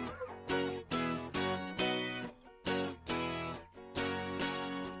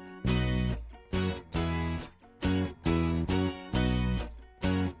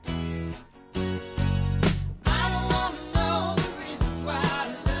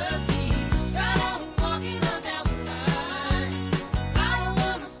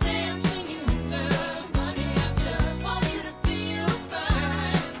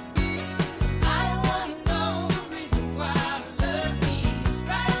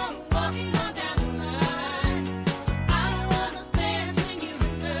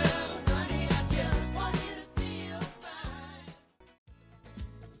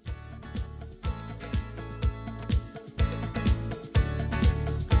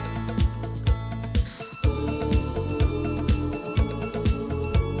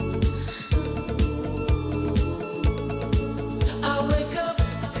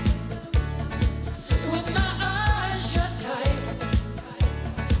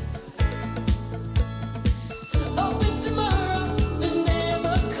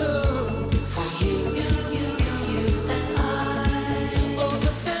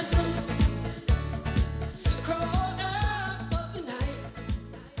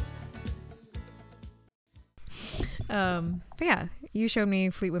 But yeah, you showed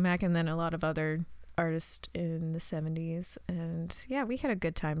me Fleetwood Mac and then a lot of other artists in the 70s, and yeah, we had a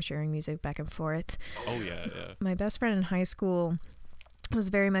good time sharing music back and forth. Oh yeah. My best friend in high school was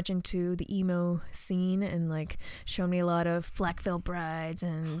very much into the emo scene and like showed me a lot of Black Veil Brides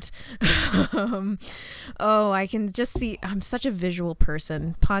and I can just see, I'm such a visual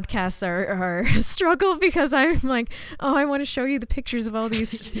person. Podcasts are a struggle because I'm like, I want to show you the pictures of all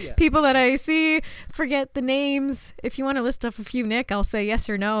these people that I see, forget the names. If you want to list off a few, Nick, I'll say yes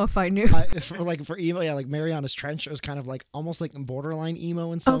or no if I knew. For emo, like Mariana's Trench, it was kind of like almost like borderline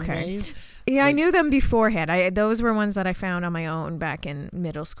emo in some ways. Yeah, I knew them beforehand. Those were ones that I found on my own back in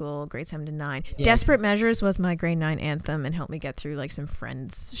middle school, grade 7 to 9. Yeah. Desperate Measures was my grade 9 anthem and helped me get through like some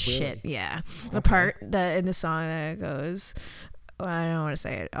Friends shit. Yeah. Okay. The part that in the song that goes, I don't want to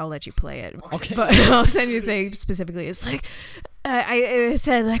say it. I'll let you play it. Okay. But I'll send you the thing specifically. It's like, it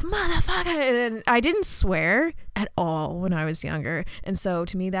said like, motherfucker. And I didn't swear at all when I was younger. And so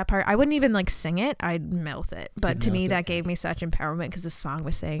to me, that part, I wouldn't even like sing it. I'd mouth it. But to me, that gave me such empowerment because the song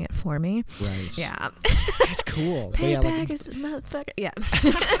was saying it for me. Right. Yeah. That's cool. Payback is a motherfucker. Yeah.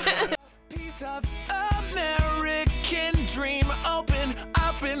 Piece of American dream, open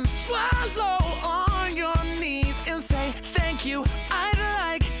up and swallow on your knees and say thank you.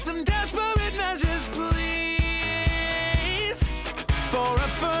 I'd like some desperate measures, please. For a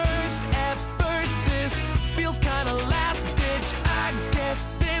first effort, this feels kinda last ditch. I guess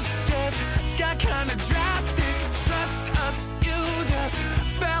this just got kinda drastic. Trust us, you just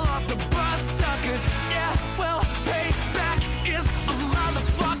fell off the bus, suckers. Yeah, well, payback is a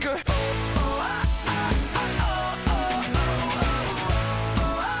motherfucker.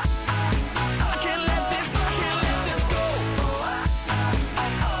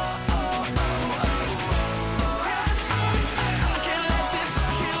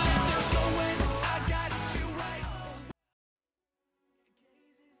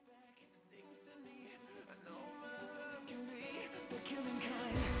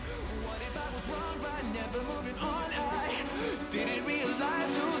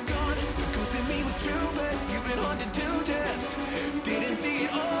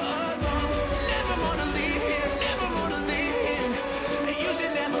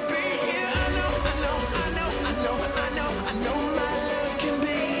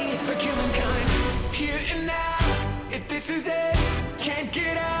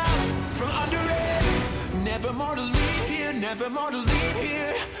 never more to leave here, never more to leave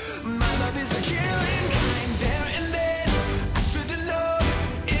here. My love is the killing kind. There and then I should have known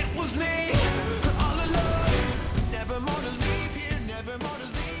it was me all alone. Never more to leave here, never more to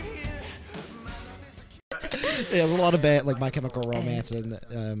leave here. My love is the killing. Yeah, there's a lot of band like My Chemical Romance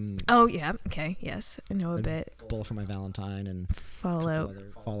and Oh yeah, okay, yes, I know a bit. Bullet for My Valentine and Fall Out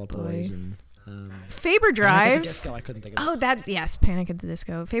Boys and Faber Panic at Drive. the Disco. I couldn't think of Oh, that yes, Panic at the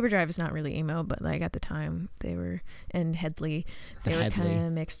Disco. Faber Drive is not really emo, but like at the time they were, and Headley, they were kind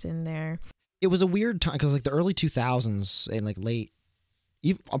of mixed in there. It was a weird time because like the early 2000s and like late,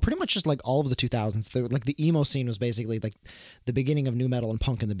 pretty much just like all of the 2000s, like the emo scene was basically like the beginning of nu metal and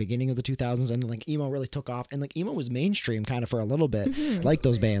punk in the beginning of the 2000s, and then like emo really took off, and like emo was mainstream kind of for a little bit, like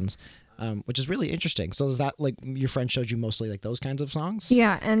those bands. Which is really interesting. So is that like your friend showed you mostly like those kinds of songs?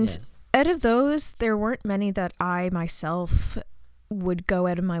 Yeah, and out of those, there weren't many that I myself would go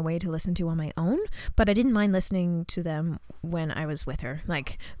out of my way to listen to on my own, but I didn't mind listening to them when I was with her.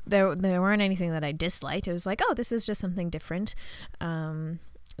 Like there weren't anything that I disliked. It was like, oh, this is just something different.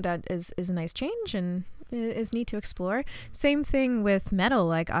 That is a nice change and is neat to explore. Same thing with metal.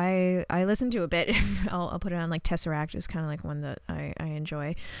 Like I listen to a bit. I'll put it on. Like Tesseract is kind of like one that I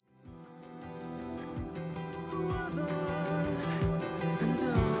enjoy.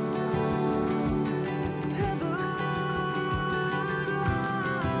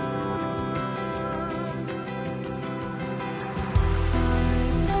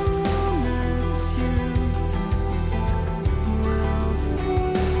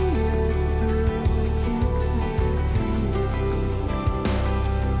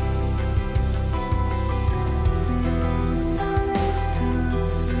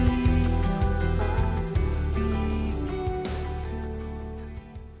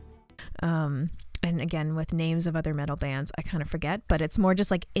 And again, with names of other metal bands, I kind of forget, but it's more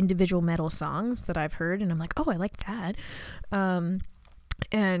just like individual metal songs that I've heard, and I'm like, oh, I like that.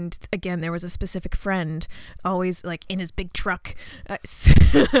 And again, there was a specific friend always like in his big truck.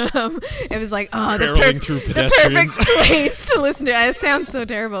 It was like, oh, the perfect place to listen to. It sounds so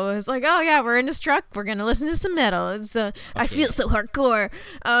terrible. It was like, oh yeah, we're in this truck. We're going to listen to some metal. It's, I feel so hardcore.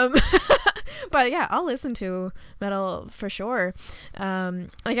 But yeah, I'll listen to metal for sure. I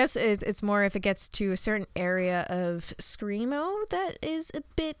guess it's more if it gets to a certain area of screamo that is a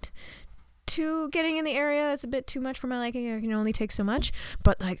bit too getting in the area. It's a bit too much for my liking. I can only take so much.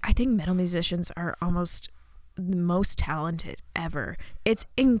 But like, I think metal musicians are almost the most talented ever. It's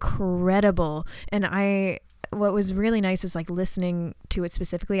incredible. And what was really nice is like listening to it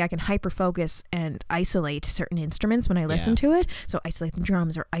specifically, I can hyper focus and isolate certain instruments when I listen to it. So isolate the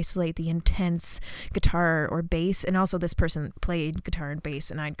drums or isolate the intense guitar or bass. And also this person played guitar and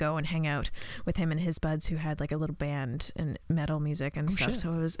bass, and I'd go and hang out with him and his buds who had like a little band and metal music and stuff. Shit.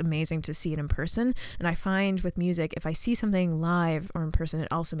 So it was amazing to see it in person. And I find with music, if I see something live or in person, it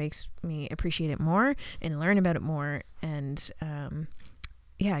also makes me appreciate it more and learn about it more. And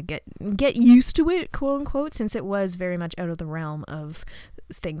get used to it, quote unquote, since it was very much out of the realm of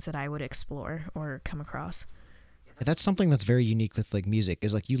things that I would explore or come across. That's something that's very unique with like music,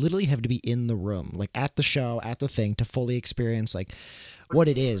 is like you literally have to be in the room, like at the show, at the thing, to fully experience like what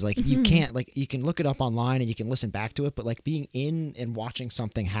it is. Like you can't, like you can look it up online and you can listen back to it, but like being in and watching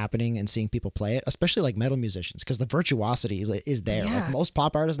something happening and seeing people play it, especially like metal musicians, because the virtuosity is there. Like most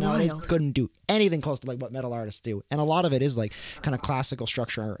pop artists nowadays couldn't do anything close to like what metal artists do, and a lot of it is like kind of classical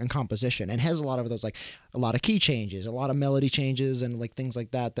structure and composition, and has a lot of those, like a lot of key changes, a lot of melody changes, and like things like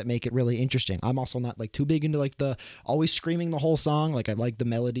that make it really interesting. I'm also not like too big into like the always screaming the whole song. Like I like the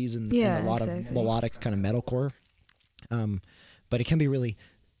melodies and a lot of melodic kind of metalcore. But it can be really,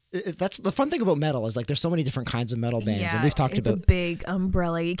 that's the fun thing about metal, is like there's so many different kinds of metal bands, and we've talked about. It's a big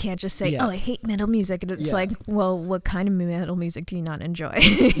umbrella. You can't just say, "Oh, I hate metal music." And it's like, well, what kind of metal music do you not enjoy?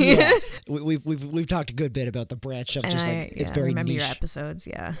 We've talked a good bit about the branch of just like it's very remember niche. Your episodes,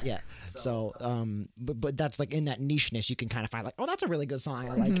 yeah. So, but that's like in that nicheness, you can kind of find like, oh, that's a really good song,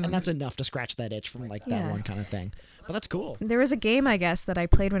 or like, and that's enough to scratch that itch from like that one kind of thing. But that's cool. There was a game, I guess, that I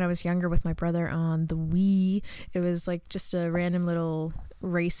played when I was younger with my brother on the Wii. It was like just a random little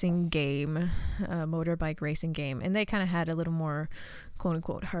racing game, motorbike racing game, and they kind of had a little more quote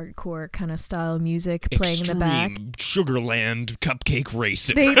unquote hardcore kind of style music playing in the back. Sugarland cupcake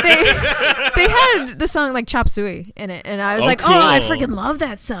racing. They had the song like Chop Suey in it, and I was like, cool. Oh, I freaking love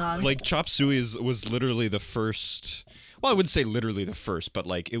that song. Like Chop Suey was literally the first. Well, I wouldn't say literally the first, but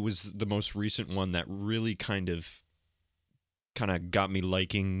like it was the most recent one that really kind of got me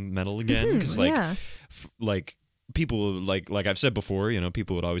liking metal again, because like people like I've said before,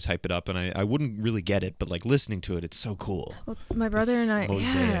 people would always hype it up, and I wouldn't really get it, but like listening to it, it's so cool. Well, my brother and I,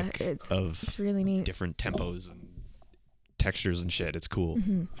 mosaic it's really neat. Different tempos and textures and shit. It's cool.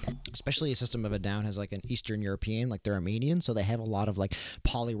 Especially System of a Down has like an Eastern European, like they're Armenian, so they have a lot of like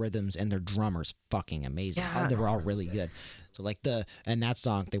polyrhythms, and their drummer's fucking amazing. Yeah. They were all really good. So like and that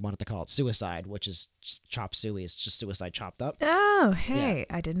song they wanted to call it Suicide, which is just chop suey. It's just suicide chopped up. Oh, hey,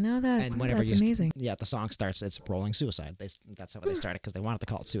 I didn't know that. And whenever That's amazing. the song starts, it's Rolling Suicide. That's how they started, because they wanted to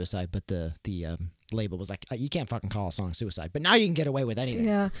call it Suicide, but the label was like, you can't fucking call a song Suicide, but now you can get away with anything.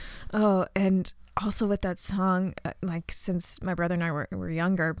 Yeah. Oh, and also with that song, like since my brother and I were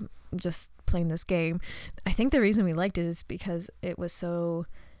younger, just playing this game, I think the reason we liked it is because it was so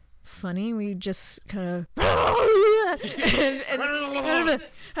funny. We just kind of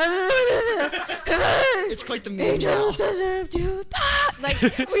It's quite the meme. Angels deserve to die. Like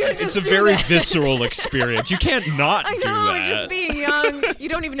we would just It's a very visceral experience. You can't not I do know, that. just being young, you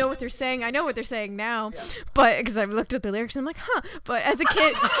don't even know what they're saying. I know what they're saying now, but because I've looked at the lyrics, and I'm like, huh. But as a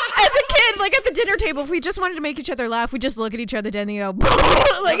kid, like at the dinner table, if we just wanted to make each other laugh, we just look at each other, then you go,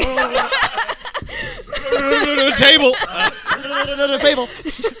 like, Table. Fable.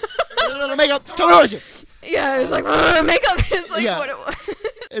 Makeup. yeah, it was like makeup is like Yeah. what it was.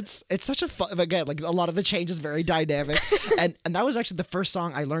 It's such a fun, again, like a lot of the change is very dynamic, and that was actually the first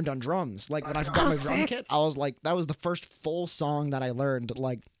song I learned on drums. Like when I got my drum sick. kit, I was like, that was the first full song that I learned,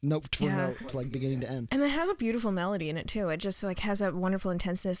 like note for Yeah. note, like beginning to end. And it has a beautiful melody in it too. It just like has that wonderful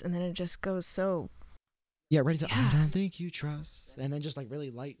intenseness, and then it just goes so Ready to. I don't think you trust, and then just like really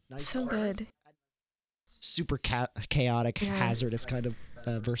light, nice, so good. super chaotic, Yes. hazardous kind of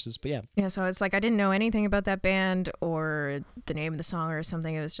verses. But yeah, Yeah, so it's like I didn't know anything about that band or the name of the song or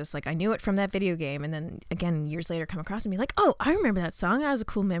something. It was just like I knew it from that video game, and then again years later come across and be like, oh, I remember that song. That was a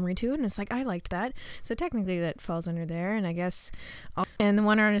cool memory too, and it's like I liked that. So technically that falls under there, and I guess. And the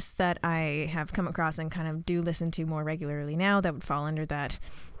one artist that I have come across and kind of do listen to more regularly now that would fall under that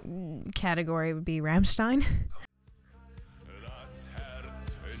category would be Rammstein. Das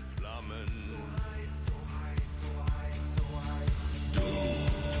Herz in Flammen.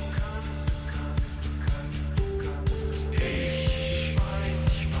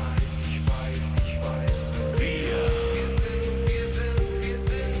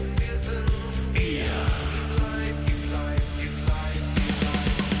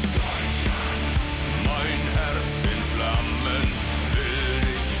 Mein Herz in Flammen will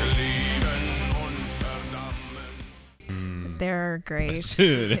ich lieben und verdammen. They're great.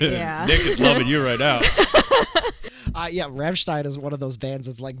 Yeah. Nick is loving you right now. yeah, Rammstein is one of those bands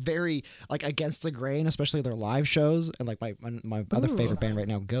that's like very like against the grain, especially their live shows. And like my other favorite band right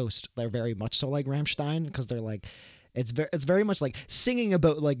now, Ghost, they're very much so like Rammstein, because they're like. It's very much like singing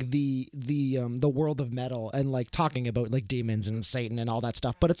about like the world of metal, and like talking about like demons and Satan and all that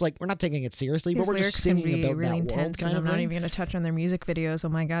stuff. But it's like we're not taking it seriously, These but we're just lyrics can singing be about really that world intense, kind and of I'm not thing. even going to touch on their music videos. Oh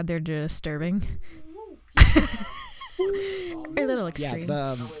my god, they're disturbing. A little extreme.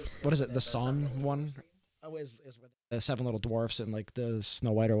 Yeah, what is it? The Son one. Oh, is with the Seven Little Dwarfs and like the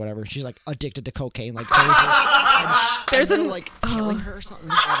Snow White or whatever. She's like addicted to cocaine like crazy. There's and they're, like killing her or something.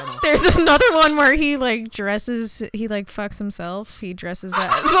 I don't know. There's another one where he like fucks himself. He dresses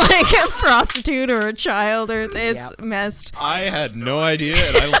as like a prostitute or a child, or it's messed. I had no idea,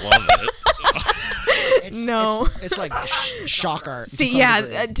 and I love it. It's like shock art. to See, some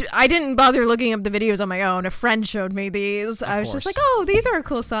yeah, degree. I didn't bother looking up the videos on my own. A friend showed me these. I was just course. like, oh, these are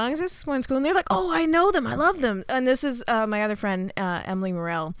cool songs. This one's cool. And they're like, oh, I know them. I love them. And this is my other friend, Emily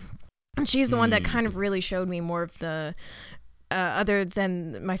Morell. And she's the one that kind of really showed me more of the, other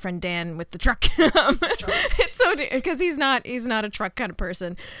than my friend Dan with the truck. It's so, because he's not a truck kind of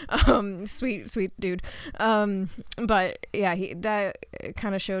person. Sweet dude. But yeah, that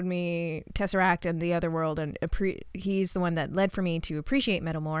kind of showed me Tesseract and the Other World, and he's the one that led for me to appreciate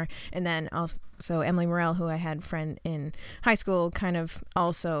metal more. And then also Emily Morell, who I had friend in high school, kind of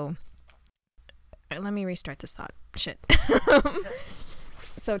also. Let me restart this thought. Shit.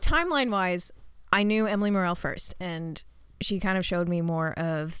 So timeline wise, I knew Emily Morell first, and she kind of showed me more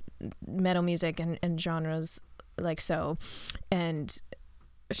of metal music and genres like so, and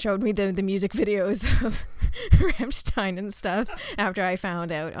showed me the music videos of Rammstein and stuff after I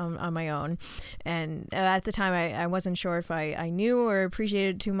found out on my own. And at the time I wasn't sure if I knew or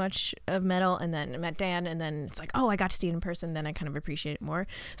appreciated too much of metal, and then I met Dan, and then it's like, oh, I got to see it in person, then I kind of appreciate it more.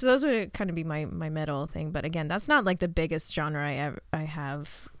 So those would kind of be my metal thing. But again, that's not like the biggest genre I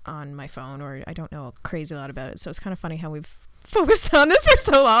have on my phone, or I don't know a crazy lot about it. So it's kind of funny how we've focused on this for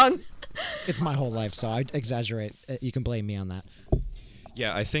so long. It's my whole life, so I exaggerate. You can blame me on that.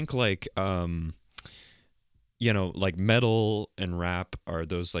 Yeah, I think like you know, like metal and rap are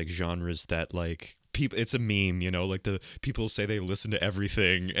those like genres that like people, it's a meme, you know, like the people say they listen to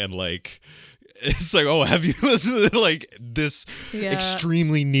everything and like, it's like, oh, have you listened to like this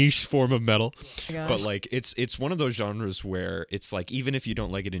extremely niche form of metal? But like it's one of those genres where it's like, even if you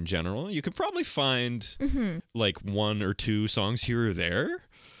don't like it in general, you could probably find like one or two songs here or there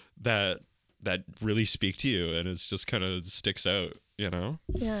that really speak to you, and it's just kind of sticks out, you know?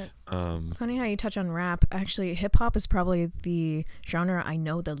 Yeah. It's funny how you touch on rap. Actually, hip hop is probably the genre I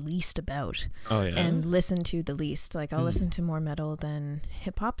know the least about. Oh, yeah. And listen to the least. Like, I'll listen to more metal than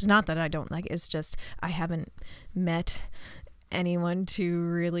hip hop. It's not that I don't like it. It's just I haven't met anyone to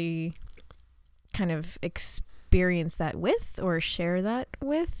really kind of experience that with or share that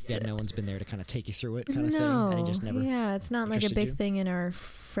with. Yeah, no one's been there to kind of take you through it kind of thing. And it just never. Yeah, it's not like a big thing in our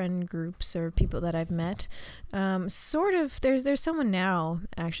friend groups or people that I've met. Sort of, there's someone now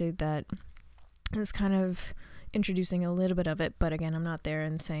actually that is kind of introducing a little bit of it, but again, I'm not there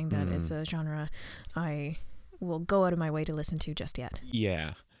and saying that it's a genre I will go out of my way to listen to just yet.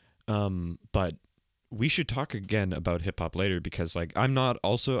 Yeah. But we should talk again about hip hop later, because like I'm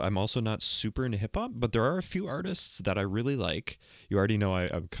also not super into hip hop, but there are a few artists that I really like. You already know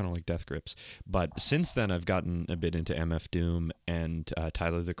I'm kind of like Death Grips, but since then I've gotten a bit into MF Doom and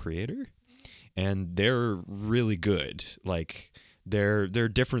Tyler the Creator, and they're really good. Like they're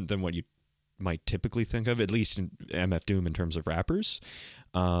different than what you might typically think of, at least in MF Doom in terms of rappers.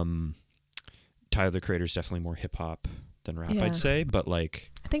 Tyler the Creator is definitely more hip hop than rap, I'd say, but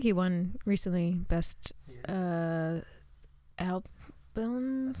like I think he won recently best album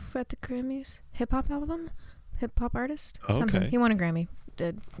at the Grammys, hip hop artist. Something. He won a Grammy.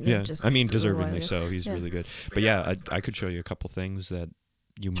 I mean, deservingly so. He's really good. But yeah, I could show you a couple things that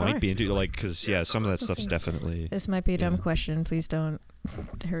you might be into, like, because some of that stuff's definitely. This might be a dumb question. Please don't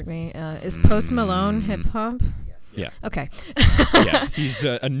hurt me. Is Post Malone hip hop? Yeah. Okay. Yeah, he's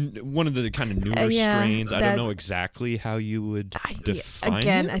one of the kind of newer strains. I don't know exactly how you would define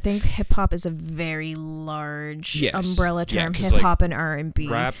again, it. I think hip hop is a very large umbrella term. Hip hop and R&B.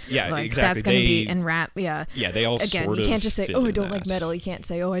 Rap, like, exactly. That's going to be in rap. Yeah. Yeah, they all again, sort of. You can't just say, fit "Oh, I into don't like that. metal." You can't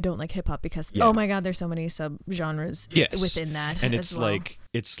say, "Oh, I don't like hip hop," because oh my God, there's so many subgenres within that. And it's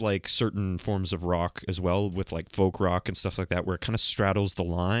like certain forms of rock as well, with like folk rock and stuff like that, where it kind of straddles the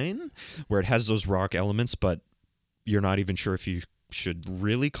line, where it has those rock elements, but you're not even sure if you should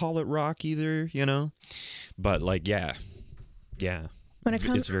really call it rock either, you know? But like, yeah.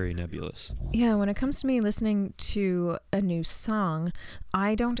 It's very nebulous. Yeah, when it comes to me listening to a new song,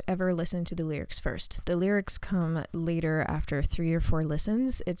 I don't ever listen to the lyrics first. The lyrics come later after 3 or 4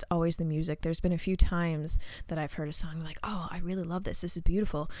 listens. It's always the music. There's been a few times that I've heard a song like, oh, I really love this. This is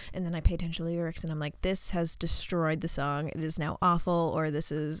beautiful. And then I pay attention to the lyrics and I'm like, this has destroyed the song. It is now awful, or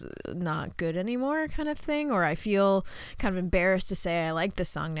this is not good anymore kind of thing. Or I feel kind of embarrassed to say I like this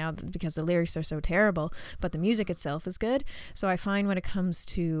song now because the lyrics are so terrible, but the music itself is good. So I find when it comes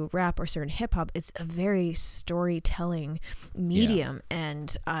to rap or certain hip hop, it's a very storytelling medium,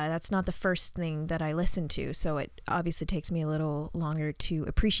 and that's not the first thing that I listen to. So it obviously takes me a little longer to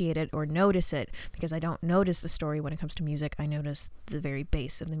appreciate it or notice it, because I don't notice the story when it comes to music. I notice the very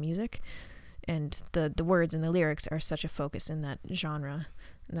base of the music, and the words and the lyrics are such a focus in that genre,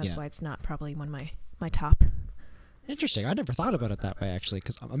 and that's why it's not probably one of my top. Interesting. I never thought about it that way, actually,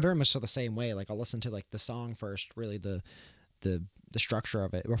 because I'm very much so the same way. Like, I'll listen to like the song first, really the structure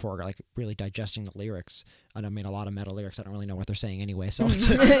of it, before like really digesting the lyrics. And I mean, a lot of metal lyrics, I don't really know what they're saying anyway. So it's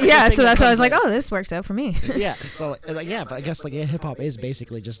so that's why I was like, oh, this works out for me. Yeah. So like, yeah, but I guess like hip hop is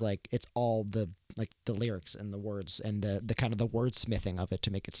basically just like, it's all the like the lyrics and the words and the kind of the wordsmithing of it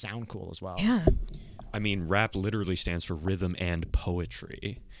to make it sound cool as well. Yeah. I mean, rap literally stands for rhythm and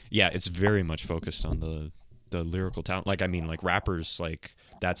poetry. Yeah, it's very much focused on the lyrical talent. Like, I mean, like rappers, like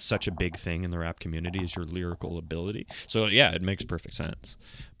that's such a big thing in the rap community, is your lyrical ability. So yeah, it makes perfect sense.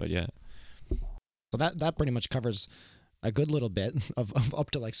 But yeah. So that pretty much covers a good little bit of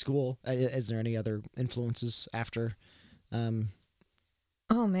up to like school. Is there any other influences after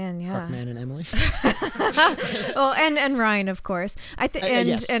Oh man, yeah. Rockman and Emily. Well, and Ryan, of course. I think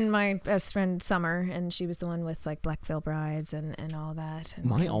yes. and my best friend Summer, and she was the one with like Black Veil Brides and all that. And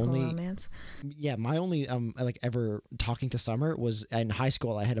my only romance. Yeah, my only like ever talking to Summer was in high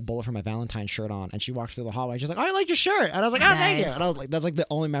school. I had a Bullet for My Valentine shirt on, and she walked through the hallway. She's like, "Oh, I like your shirt," and I was like, "Oh, thank you." And I was like, "That's like the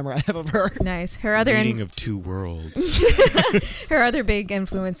only memory I have of her." Nice. Her other meaning of two worlds. Her other big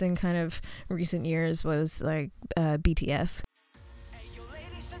influence in kind of recent years was like BTS.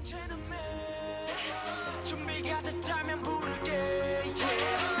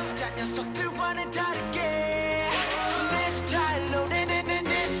 녀석들과는 다르게 내 스타일로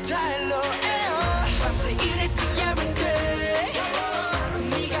내 스타일로 밤새 일했지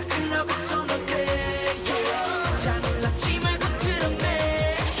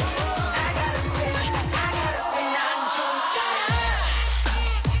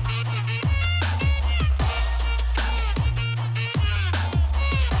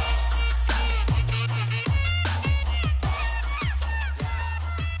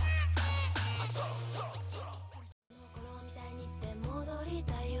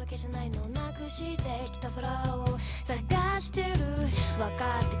じゃないのをなくしてきた空を探してる分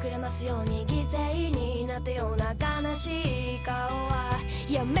かってくれますように犠牲になったような悲しい顔は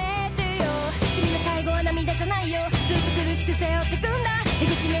やめてよ君の最後は涙じゃないよずっと苦しく背負ってくんだ出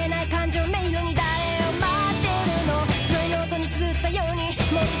口見えない感情迷路に誰を待ってるの白いノートに綴ったように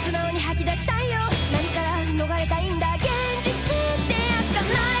もっと素直に吐き出したいよ何から逃れたいんだ現実ってやつが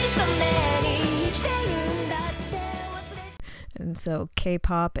ないために生きてるんだって忘れ And so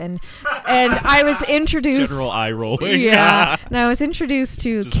K-pop and I was introduced General eye rolling. yeah and I was introduced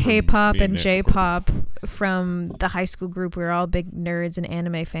to Just from K-pop me and and Nick, J-pop from the high school group. We were all big nerds and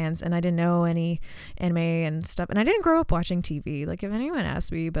anime fans, and I didn't know any anime and stuff, and I didn't grow up watching TV. Like if anyone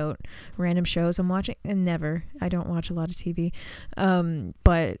asked me about random shows I'm watching, and never, I don't watch a lot of TV,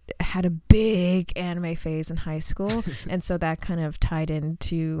 but had a big anime phase in high school and so that kind of tied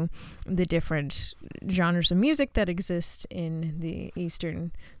into the different genres of music that exist in the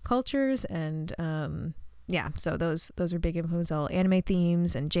Eastern cultures, and yeah, so those are big influences, all anime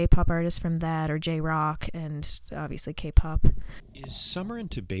themes and J-pop artists from that, or J-rock, and obviously K-pop. Is Summer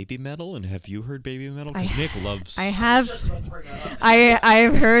into baby metal, and have you heard baby metal? Because Nick loves... I have.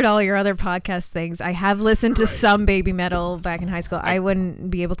 I've heard all your other podcast things. I have listened to some baby metal back in high school. I wouldn't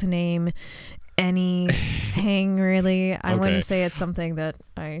be able to name anything really. I wouldn't say it's something that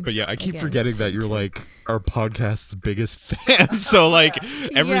I... But yeah, I keep forgetting that you're like our podcast's biggest fan. So like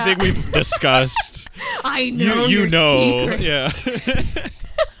everything we've discussed, I know you your know, secrets. yeah.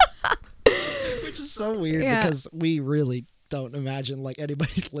 Which is so weird because we really don't imagine like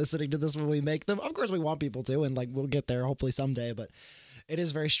anybody listening to this when we make them. Of course we want people to, and like we'll get there hopefully someday, but it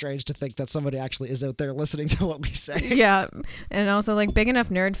is very strange to think that somebody actually is out there listening to what we say. Yeah, and also like big enough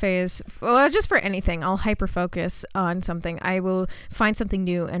nerd phase. Well, just for anything, I'll hyper focus on something. I will find something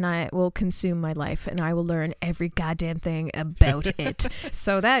new, and I will consume my life, and I will learn every goddamn thing about it.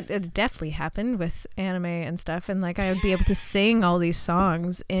 So that it definitely happened with anime and stuff, and like I would be able to sing all these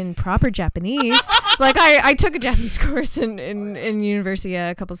songs in proper Japanese. Like I took a Japanese course in university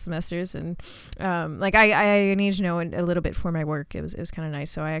a couple semesters, and like I need to know a little bit for my work. It was kind of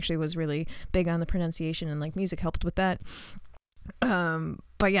nice, so I actually was really big on the pronunciation, and like music helped with that.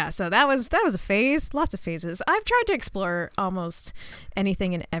 But yeah, so that was a phase. Lots of phases. I've tried to explore almost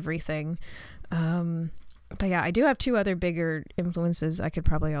anything and everything. But yeah, I do have two other bigger influences I could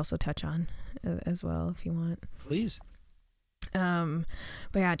probably also touch on as well if you want. Please.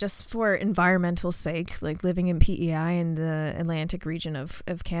 But yeah, just for environmental sake, like living in PEI in the Atlantic region of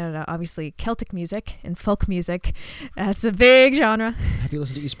Canada, obviously Celtic music and folk music, that's a big genre. Have you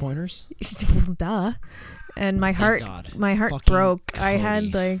listened to East Pointers? Duh. And my heart Fucking broke. Cody. I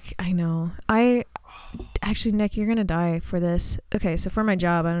had like, I know. Actually, Nick, you're gonna die for this. Okay, so for my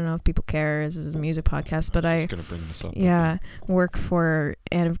job, I don't know if people care. This is a music podcast, but I was just gonna bring this up. Yeah, work for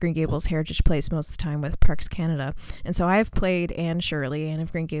Anne of Green Gables Heritage Place most of the time with Parks Canada, and so I've played Anne Shirley, Anne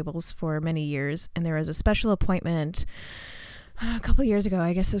of Green Gables, for many years. And there was a special appointment a couple years ago.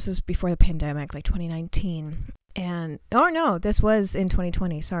 I guess this was before the pandemic, like 2019. And oh no, this was in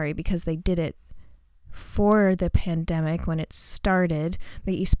 2020. Sorry, because they did it for the pandemic when it started.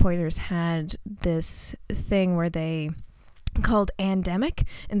 The East Pointers had this thing where they called Andemic,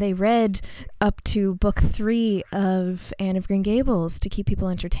 and they read up to book 3 of Anne of Green Gables to keep people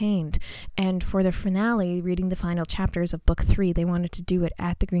entertained. And for the finale, reading the final chapters of book 3, they wanted to do it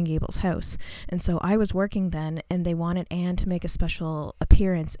at the Green Gables house. And so I was working then, and they wanted Anne to make a special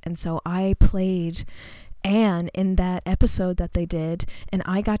appearance, and so I played Anne in that episode that they did, and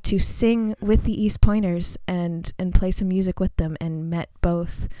I got to sing with the East Pointers and play some music with them, and met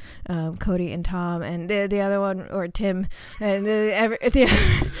both Cody and Tom, and the other one, or Tim, and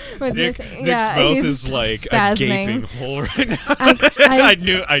was Nick's mouth is like spasming. A gaping hole right now.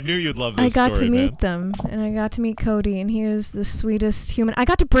 I knew you'd love this story, I got to meet man. them, and I got to meet Cody, and he was the sweetest human. I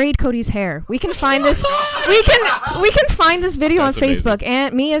got to braid Cody's hair. We can find this. we can find this video That's on Facebook.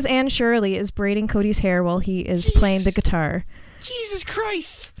 And me as Anne Shirley is braiding Cody's hair while he is playing the guitar. Jesus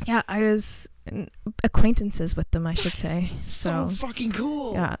Christ! Yeah, I was acquaintances with them, I should say. So fucking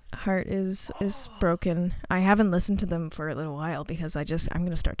cool. Yeah, heart is broken. I haven't listened to them for a little while because I'm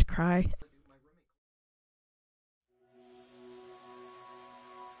gonna start to cry.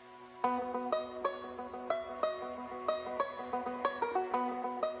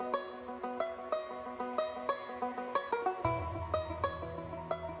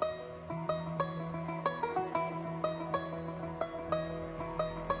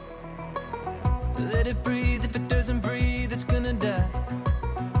 Let it breathe, if it doesn't breathe, it's gonna die.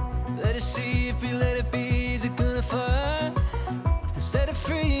 Let it see, if we let it be, is it gonna fly? Set it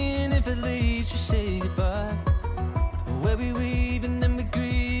free, and if it leaves, we say goodbye. Where we weave, and then we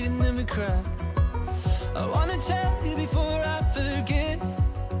grieve, and I wanna tell you before I forget.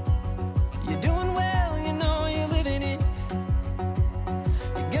 You're doing well, you know you're living it.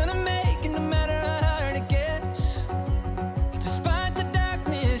 You're gonna make it no matter how hard it gets. Despite the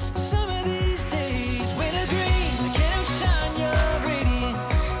darkness, some of these days, wintergreen, I can't outshine your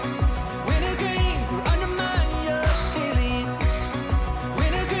radiance. Wintergreen, will undermine your salience.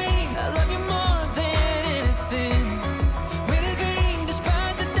 Wintergreen, I love you more than anything. Wintergreen,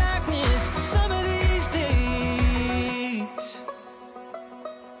 despite the darkness, some of these days.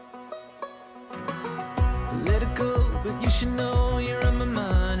 Let it go, but you should know you're on my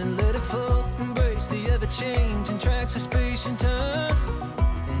mind. And let it flow, embrace the ever-changing tracks of space and time.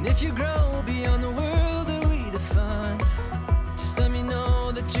 And if you grow beyond the world that we define, just let me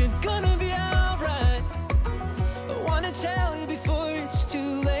know that you're gonna be alright. I wanna tell you before it's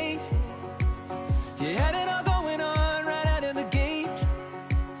too late. You had it all going on right out of the gate.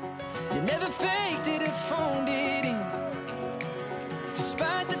 You never faked it or phoned it in.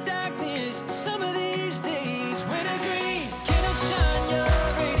 Despite the darkness, some of these days, wintergreen, can't outshine your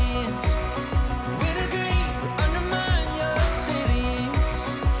radiance. Wintergreen, will undermine your salience.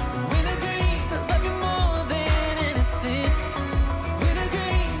 Wintergreen, I love you more than anything.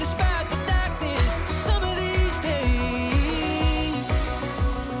 Wintergreen, despite the darkness, some of these days.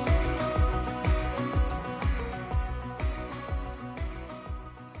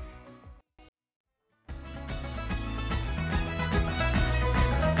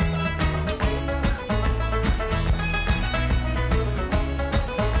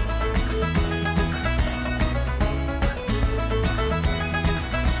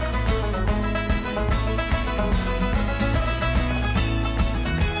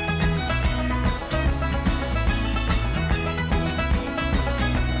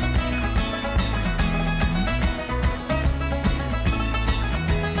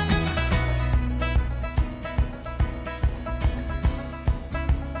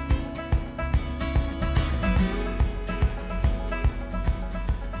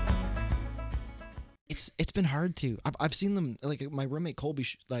 It's been hard to. I've seen them, like my roommate Colby,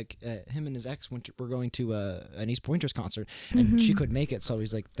 him and his ex were going to an East Pointers concert, and she couldn't make it, so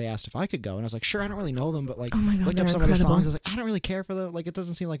he's like, they asked if I could go, and I was like, sure. I don't really know them, but like, Oh my God, looked up they're some of their incredible. songs. I was like, I don't really care for them. Like, it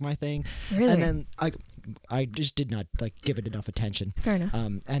doesn't seem like my thing. Really? And then I just did not like give it enough attention. Fair enough.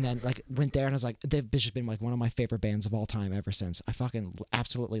 And then like went there, and I was like, they've just been like one of my favorite bands of all time ever since. I fucking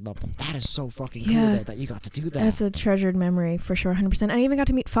absolutely love them. That is so fucking cool Yeah. though, that you got to do that. That's a treasured memory for sure, 100%. I even got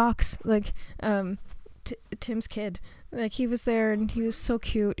to meet Fox, like Tim's kid. Like, he was there and he was so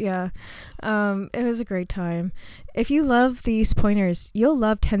cute. Yeah. It was a great time. If you love the East Pointers, you'll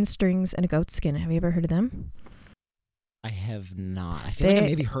love 10 Strings and a Goat Skin. Have you ever heard of them? I have not. I feel like I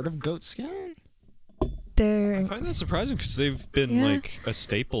maybe heard of Goat Skin. I They're find that surprising because they've been Yeah. like a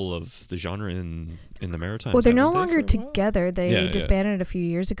staple of the genre in the Maritimes. well, they're no haven't they, longer for a while? together. They Yeah, yeah. disbanded a few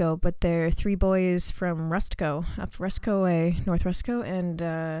years ago, but they're three boys from Rustco, up Rustco way, North Rustco,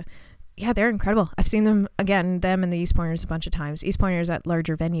 and yeah, they're incredible. I've seen them again, them and the East Pointers a bunch of times. East Pointers at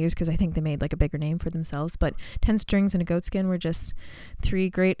larger venues because I think they made like a bigger name for themselves. But 10 Strings and a Goat Skin were just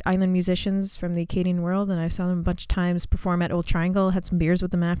three great island musicians from the Acadian world, and I saw them a bunch of times perform at Old Triangle. Had some beers with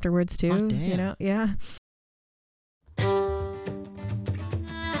them afterwards too. Oh, damn. You know, yeah.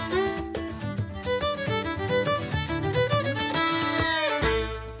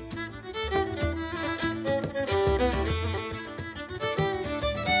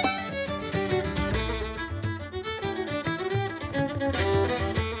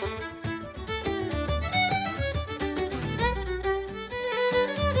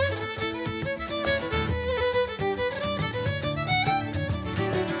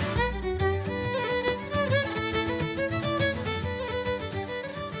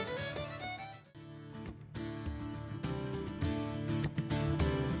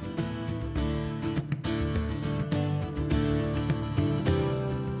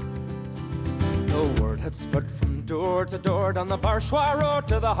 The word had spread from door to door, down the Barchois Road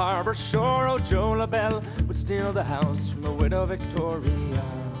to the harbour shore. Oh, Joe LaBelle would steal the house from the widow Victoria.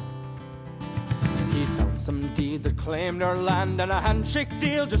 He found some deed that claimed her land, and a handshake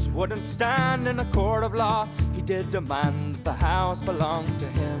deal just wouldn't stand. In a court of law, he did demand that the house belonged to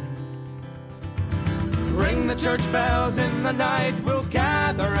him. Ring the church bells in the night, we'll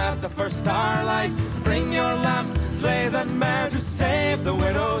gather at the first starlight. Bring your lamps, sleighs and mares to save the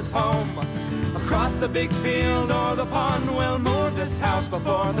widow's home. Across the big field or the pond, we'll move this house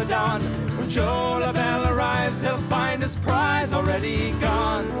before the dawn. When Joe LaBelle arrives, he'll find his prize already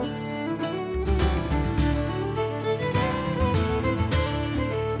gone.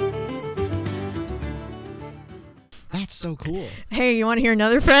 That's That's so cool. Hey, you want to hear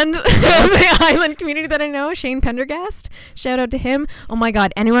another friend of the island community that I know? Shane Pendergast. Shout out to him. Oh my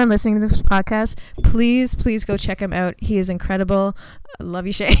God. Anyone listening to this podcast, please go check him out. He is incredible. I love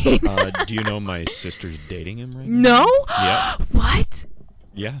you, Shane. Do you know my sister's dating him right now? No? Yeah. What?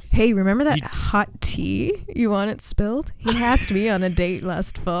 Yeah. Hey, remember that hot tea you want it spilled? He has to be on a date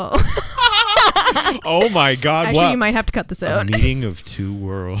last fall. Oh my God! Actually, you might have to cut this out. A meeting of two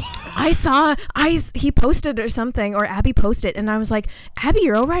worlds. He posted or something, or Abby posted, and I was like, Abby,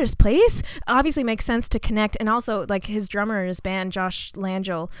 you're over at his place? Obviously makes sense to connect. And also, like, his drummer in his band, Josh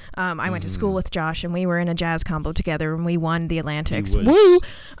Langell, I went to school with Josh, and we were in a jazz combo together, and we won the Atlantics. Woo!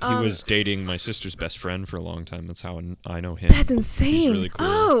 He was dating my sister's best friend for a long time. That's how I know him. That's insane. He's really cool.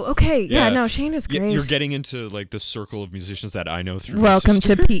 Oh, okay. Yeah, no, Shane is great. You're getting into, like, the circle of musicians that I know through Welcome my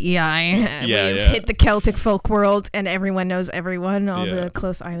sister. to PEI. We've hit the Celtic folk world, and everyone knows everyone, all the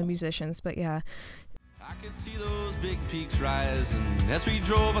close island musicians. But yeah. I could see those big peaks rising as we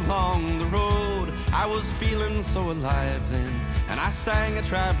drove along the road. I was feeling so alive then, and I sang a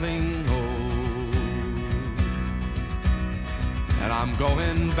traveling ode. And I'm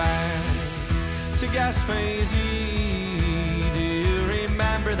going back to Gaspésie. Do you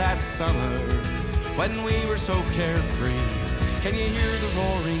remember that summer when we were so carefree? Can you hear the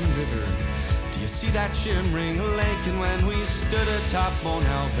roaring river? Do you see that shimmering lake? And when we stood atop Mont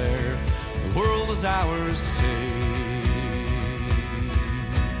Albert, the world was ours to take.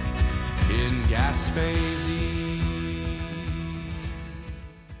 In Gaspésie,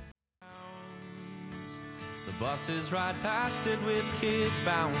 the buses ride past it with kids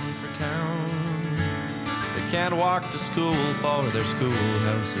bound for town. They can't walk to school for their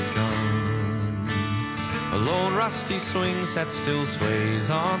schoolhouse is gone. A lone rusty swing set still sways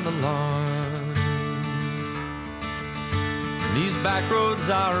on the lawn. These back roads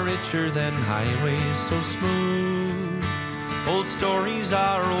are richer than highways so smooth. Old stories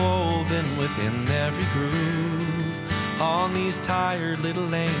are woven within every groove. On these tired little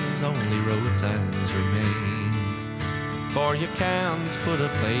lanes only road signs remain. For you can't put a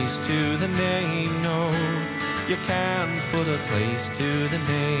place to the name, no. You can't put a place to the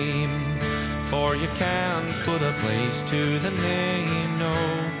name. For you can't put a place to the name, no.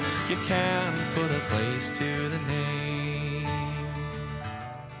 You can't put a place to the name.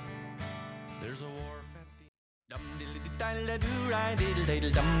 There's a wharf at the dum diddly diddle do ride diddle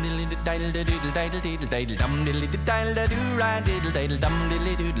diddle dum diddly diddle diddle diddle diddle diddle dum diddly diddle do ride diddle diddle dum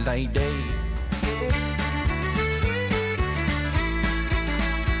diddly diddle day.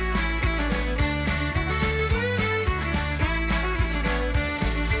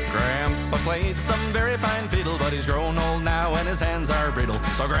 Grandpa played some very fine fiddle, but he's grown old now and his hands are brittle.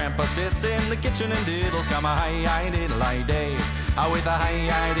 So Grandpa sits in the kitchen and diddles, come a hi-yi-diddle-i-day. With a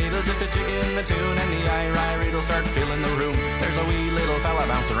hi-yi-diddle just a jigging the tune, and the i-ri-riddle start filling the room. There's a wee little fella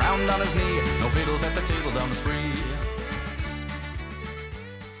bouncing around on his knee, no fiddles at the table down the spree.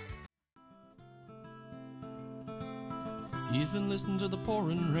 He's been listening to the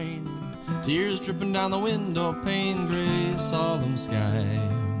pouring rain, tears dripping down the window pane, gray solemn sky.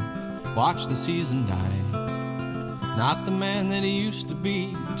 Watch the season die. Not the man that he used to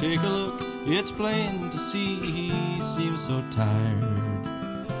be. Take a look, it's plain to see he seems so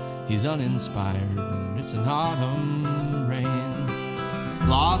tired. He's uninspired, it's an autumn rain.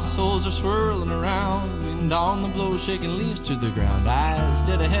 Lost souls are swirling around, wind on the blow, shaking leaves to the ground. Eyes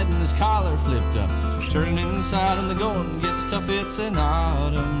dead ahead and his collar flipped up, turning inside and the going gets tough. It's an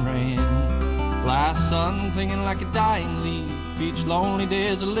autumn rain. Last sun clinging like a dying leaf. Each lonely day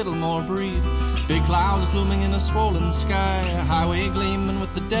is a little more brief. Big clouds looming in a swollen sky. A highway gleaming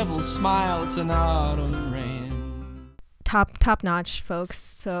with the devil's smile. It's an autumn rain. Top notch, folks.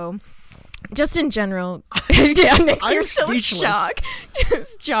 So just in general, yeah, Nick, you're still in shock.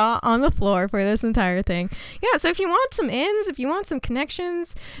 His jaw on the floor for this entire thing. Yeah, so if you want some ins, if you want some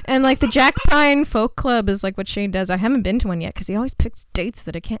connections, and like the Jack Pine Folk Club is like what Shane does. I haven't been to one yet because he always picks dates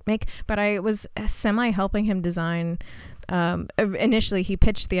that I can't make, but I was semi helping him design. Initially he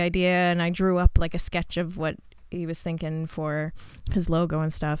pitched the idea and I drew up like a sketch of what he was thinking for his logo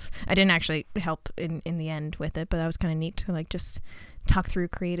and stuff. I didn't actually help in the end with it, but that was kind of neat to like just talk through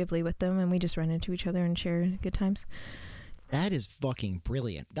creatively with them, and we just run into each other and share good times. That is fucking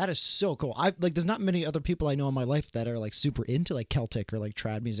brilliant. That is so cool. I like there's not many other people I know in my life that are like super into like Celtic or like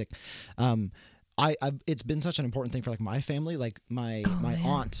trad music. it's been such an important thing for like my family, like my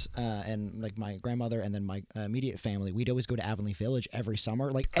aunt and like my grandmother, and then my immediate family. We'd always go to Avonlea Village every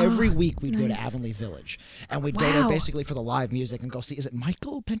summer. Like every week we'd go to Avonlea Village, and we'd go there basically for the live music and go see. Is it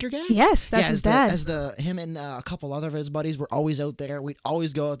Michael Pendergast? Yes, that's his dad. Him and a couple other of his buddies were always out there. We'd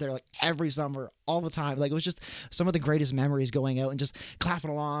always go out there like every summer, all the time. Like it was just some of the greatest memories going out and just clapping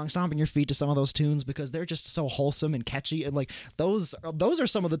along, stomping your feet to some of those tunes because they're just so wholesome and catchy. And like those are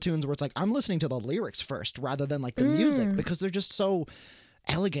some of the tunes where it's like I'm listening to the lyrics first rather than like the music because they're just so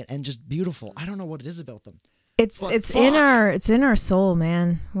elegant and just beautiful. I don't know what it is about them. It's in our soul,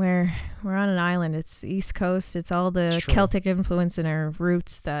 man. We're on an island. It's East Coast. It's all the Celtic influence in our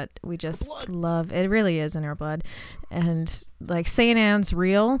roots that we just love. It really is in our blood. And like St. Anne's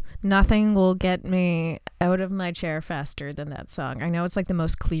Reel, nothing will get me out of my chair faster than that song. I know it's like the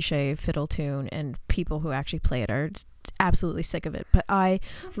most cliche fiddle tune, and people who actually play it are absolutely sick of it, but I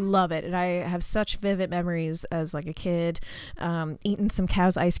love it, and I have such vivid memories as like a kid eating some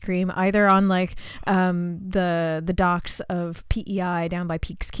cow's ice cream either on like the docks of PEI down by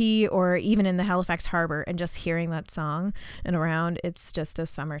Peaks Key or even in the Halifax Harbor, and just hearing that song and around. It's just a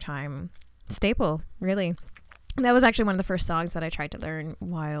summertime staple, really. That was actually one of the first songs that I tried to learn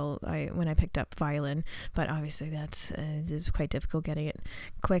when I picked up violin, but obviously that's is quite difficult getting it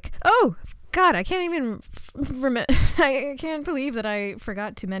quick. Oh God, I can't even remember. I can't believe that I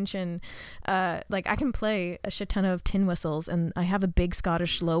forgot to mention. Like I can play a shit ton of tin whistles, and I have a big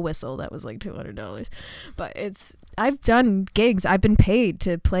Scottish slow whistle that was like $200. But I've done gigs. I've been paid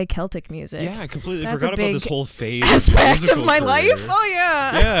to play Celtic music. Yeah, I completely forgot about this whole phase aspect of my career. life. Oh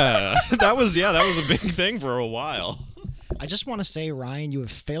yeah. Yeah, that was a big thing for a while. I just want to say, Ryan, you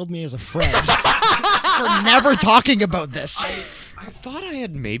have failed me as a friend for never talking about this. I thought I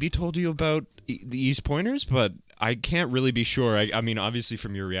had maybe told you about the East Pointers, but I can't really be sure. I mean, obviously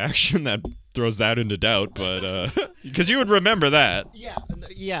from your reaction, that throws that into doubt, but because you would remember that.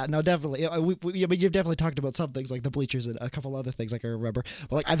 Yeah, no, definitely. But you've definitely talked about some things like the Bleachers and a couple other things like I remember.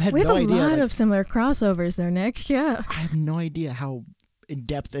 But like I've had no idea. We have a lot of similar crossovers there, Nick. Yeah. I have no idea how in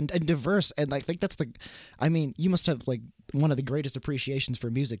depth and diverse, and like, I think that's you must have like one of the greatest appreciations for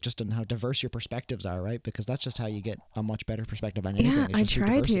music just in how diverse your perspectives are, right? Because that's just how you get a much better perspective on anything. Yeah, I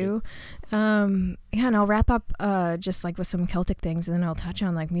try to. And I'll wrap up just like with some Celtic things, and then I'll touch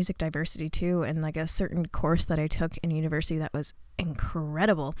on like music diversity too, and like a certain course that I took in university that was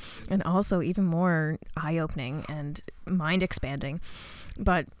incredible and also even more eye-opening and mind-expanding.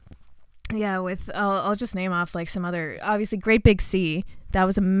 But yeah, I'll just name off like some other, obviously Great Big Sea. That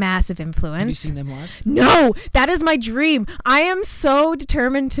was a massive influence. Have you seen them live? No, that is my dream. I am so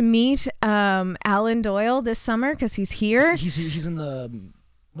determined to meet Alan Doyle this summer because he's here. He's in the,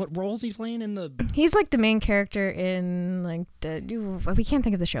 what role is he playing in the? He's like the main character in like we can't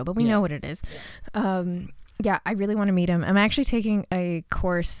think of the show, but we know what it is. Yeah, I really want to meet him. I'm actually taking a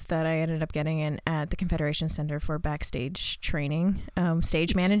course that I ended up getting in at the Confederation Center for backstage training,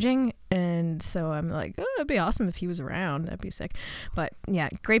 stage managing. And so I'm like, oh, it'd be awesome if he was around. That'd be sick. But yeah,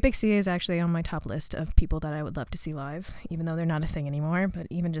 Great Big Sea is actually on my top list of people that I would love to see live, even though they're not a thing anymore. But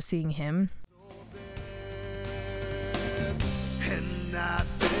even just seeing him. And I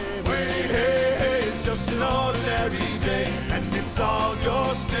say, hey, it's just an ordinary day, and it's all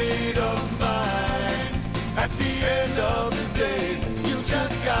your state of mind. At the end of the day, you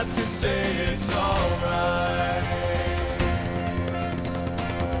just got to say it's alright.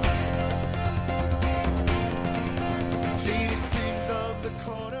 JD sings on the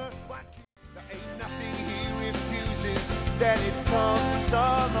corner. There ain't nothing he refuses. Then it comes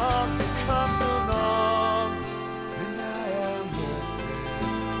along, it comes along. And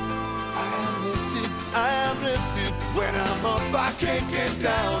I am lifted. When I'm up, I can't get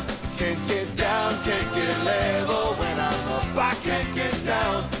down. Can't get down, can't get level. When I'm up, I can't get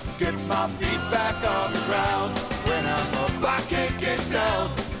down. Get my feet back on the ground. When I'm up, I can't get down.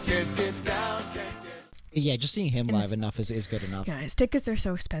 Can't get down, can't get. Yeah, just seeing him live enough is good enough. Yeah, his tickets are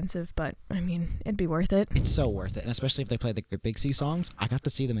so expensive, but I mean, it'd be worth it. It's so worth it, and especially if they play the Big C songs. I got to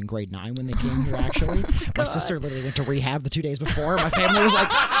see them in grade 9 when they came here. Actually, my sister literally went to rehab the 2 days before. My family was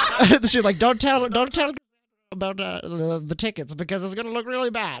like, she was like, don't tell about the tickets because it's gonna look really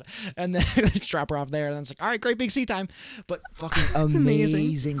bad, and then drop her off there, and then it's like, all right, Great Big Sea time. But fucking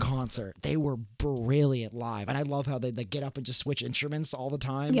amazing concert. They were brilliant live, and I love how they get up and just switch instruments all the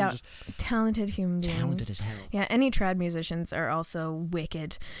time. Yeah, and just talented human beings. Talented as hell. Yeah, any trad musicians are also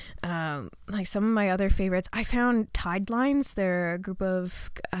wicked. Like some of my other favorites, I found Tide Lines. They're a group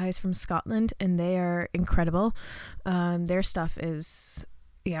of guys from Scotland, and they are incredible. Their stuff is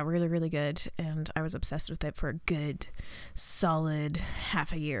yeah, really, really good. And I was obsessed with it for a good, solid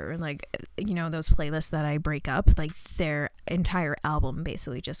half a year. Like, you know, those playlists that I break up, like their entire album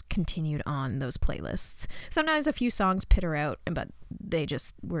basically just continued on those playlists. Sometimes a few songs peter out, but they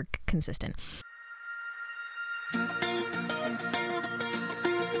just were consistent.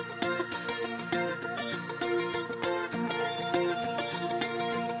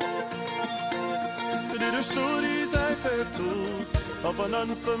 There are stories I've heard told of an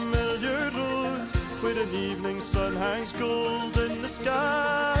unfamiliar road where an evening sun hangs gold in the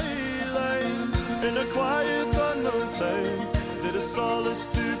skyline. In a quiet unknown town, there is solace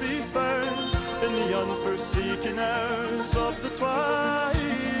to be found in the unforsaken hours of the twilight.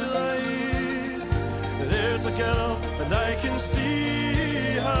 There's a girl and I can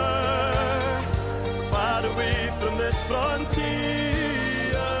see her far away from this frontier.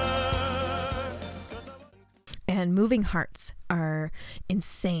 And Moving Hearts are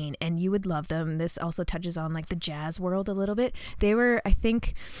insane, and you would love them. This also touches on like the jazz world a little bit. They were, I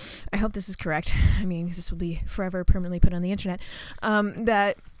think, I hope this is correct. I mean, this will be forever permanently put on the internet.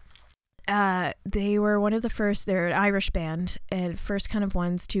 They were one of the first, they're an Irish band, and first kind of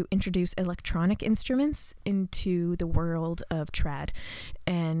ones to introduce electronic instruments into the world of trad.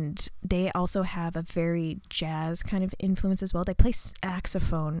 And they also have a very jazz kind of influence as well. They play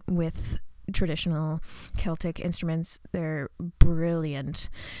saxophone with traditional Celtic instruments. They're brilliant,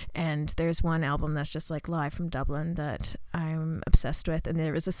 and there's one album that's just like live from Dublin that I'm obsessed with. And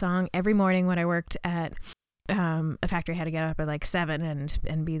there was a song every morning when I worked at a factory. I had to get up at like 7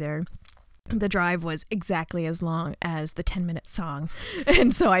 and be there. The drive was exactly as long as the 10-minute song,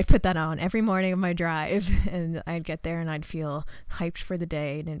 and so I'd put that on every morning of my drive, and I'd get there and I'd feel hyped for the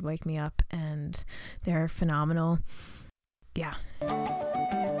day, and it'd wake me up. And they're phenomenal. Yeah.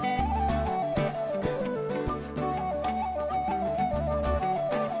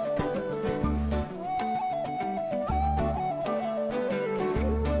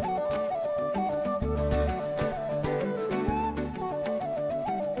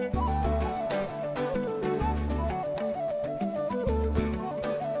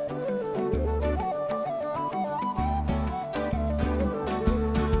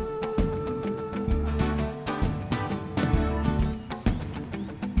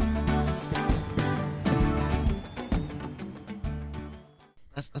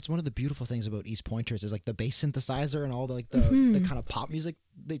 That's one of the beautiful things about East Pointers is like the bass synthesizer and all the like the kind of pop music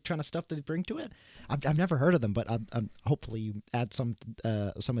kind of stuff that they bring to it. I've never heard of them, but hopefully you add some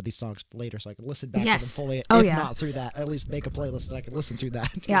of these songs later so I can listen back to them fully. Not through that, at least make a playlist that I can listen through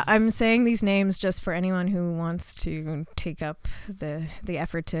that. Yeah, I'm saying these names just for anyone who wants to take up the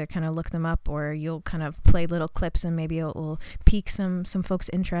effort to kind of look them up, or you'll kind of play little clips and maybe it will pique some folks'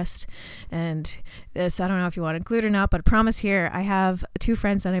 interest. And this, I don't know if you want to include or not, but I promise here, I have 2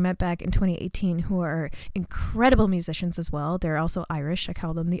 friends that I met back in 2018 who are incredible musicians as well. They're also Irish. I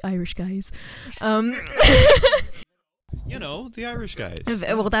call them the Irish guys. You know, the Irish guys.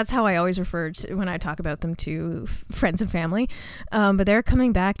 Well, that's how I always refer to when I talk about them to friends and family. But they're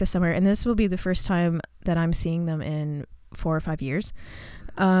coming back this summer, and this will be the first time that I'm seeing them in 4 or 5 years.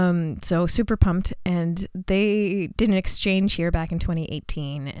 So super pumped. And they did an exchange here back in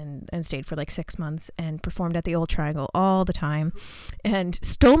 2018 and stayed for like 6 months and performed at the Old Triangle all the time and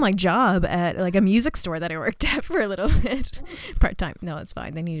stole my job at like a music store that I worked at for a little bit. Part-time. No, it's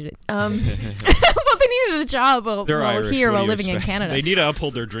fine. They needed it. Well, they needed a job while living in Canada. They need to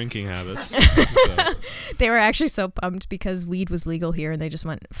uphold their drinking habits. So. They were actually so pumped because weed was legal here, and they just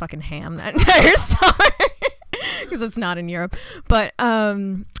went fucking ham that entire summer. Because it's not in Europe. But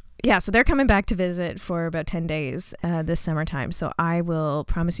yeah, so they're coming back to visit for about 10 days this summertime. So I will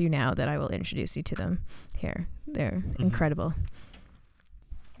promise you now that I will introduce you to them here. They're incredible.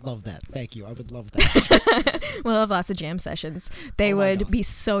 Love that. Thank you. I would love that. We'll have lots of jam sessions. They would be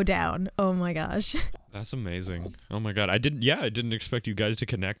so down. Oh my gosh. That's amazing. Oh my God. I didn't expect you guys to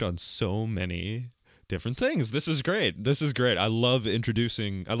connect on so many different things. This is great. I love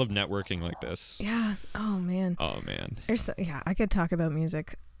networking like this. Yeah. Oh man. I could talk about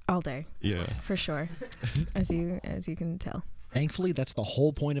music all day. Yeah. For sure. as you can tell. Thankfully, that's the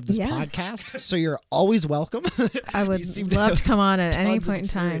whole point of this podcast. So you're always welcome. I would love to come on at any point in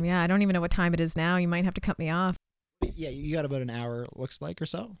time. Yeah, I don't even know what time it is now. You might have to cut me off. Yeah, you got about an hour, it looks like, or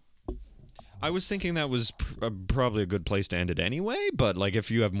so. I was thinking that was probably a good place to end it anyway, but like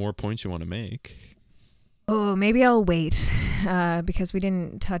if you have more points you want to make. Oh, maybe I'll wait because we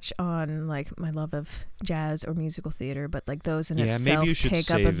didn't touch on like my love of jazz or musical theater, but like those in itself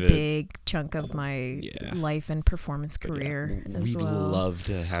take up a big chunk of my life and performance career as well. We'd love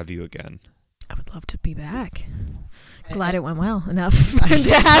to have you again. I would love to be back. Glad it went well enough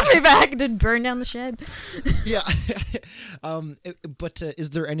to have me back to burn down the shed. Yeah. But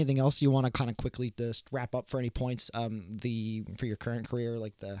is there anything else you want to kind of quickly just wrap up for any points? For your current career,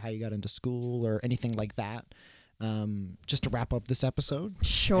 like how you got into school or anything like that. Just to wrap up this episode.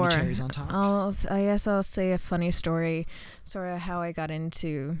 Sure. Any cherries on top? I guess I'll say a funny story, sort of how I got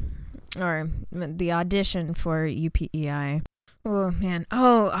into, or the audition for UPEI. Oh man.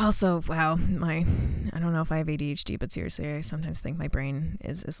 Oh, also, wow. I don't know if I have ADHD, but seriously, I sometimes think my brain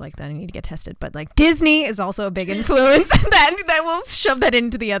is like that. I need to get tested. But like Disney is also a big influence. that will shove that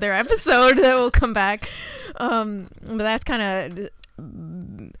into the other episode that will come back. But that's kind of.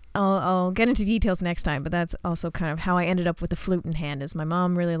 I'll get into details next time, but that's also kind of how I ended up with the flute in hand. Is my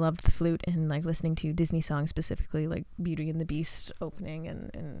mom really loved the flute and like listening to Disney songs, specifically like Beauty and the Beast opening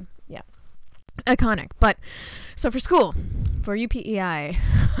and yeah. Iconic. But so for school, for UPEI,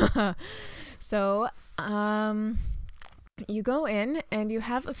 so you go in and you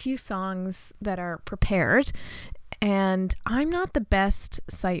have a few songs that are prepared, and I'm not the best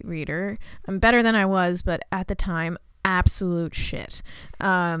sight reader. I'm better than I was, but at the time, absolute shit.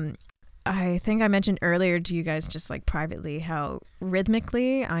 I think I mentioned earlier to you guys just like privately how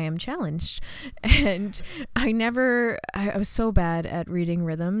rhythmically I am challenged, and I was so bad at reading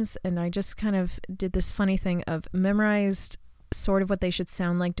rhythms, and I just kind of did this funny thing of memorized sort of what they should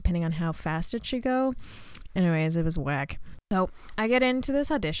sound like depending on how fast it should go. Anyways, it was whack. So I get into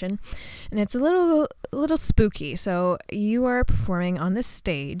this audition, and it's a little spooky. So you are performing on this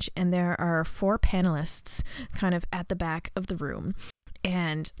stage, and there are 4 panelists kind of at the back of the room.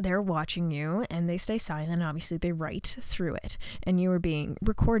 And they're watching you, and they stay silent. Obviously, they write through it, and you are being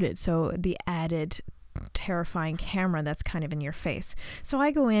recorded. So the added terrifying camera that's kind of in your face. So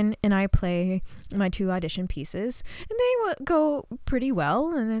I go in and I play my 2 audition pieces, and they go pretty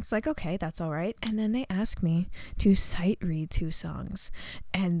well. And it's like, okay, that's all right. And then they ask me to sight read 2 songs,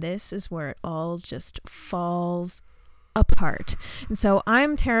 and this is where it all just falls apart. And so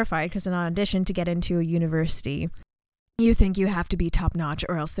I'm terrified because in an audition to get into a university, you think you have to be top notch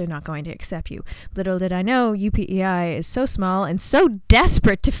or else they're not going to accept you. Little did I know UPEI is so small and so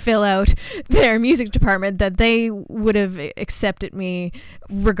desperate to fill out their music department that they would have accepted me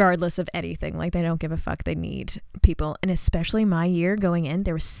regardless of anything. Like, they don't give a fuck. They need people. And especially my year going in,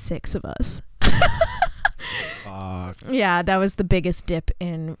 there were 6 of us. Yeah, that was the biggest dip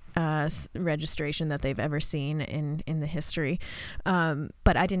in registration that they've ever seen in the history.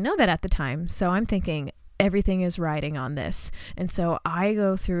 But I didn't know that at the time. So I'm thinking, everything is riding on this. And so I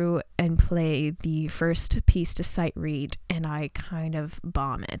go through and play the first piece to sight read, and I kind of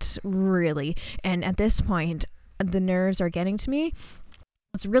bomb it, really. And at this point, the nerves are getting to me.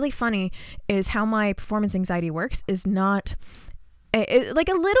 What's really funny is how my performance anxiety works is not like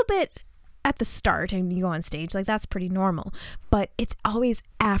a little bit at the start and you go on stage, like that's pretty normal, but it's always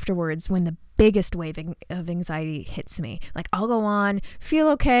afterwards when the biggest wave of anxiety hits me. Like, I'll go on, feel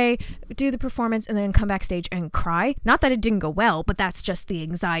okay, do the performance, and then come backstage and cry. Not that it didn't go well, but that's just the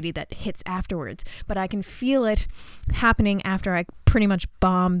anxiety that hits afterwards. But I can feel it happening after I pretty much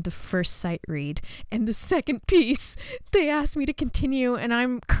bombed the first sight read. And the second piece, they asked me to continue, and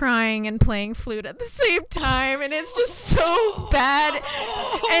I'm crying and playing flute at the same time, and it's just so bad.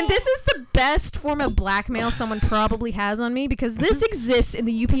 And this is the best form of blackmail someone probably has on me, because this exists in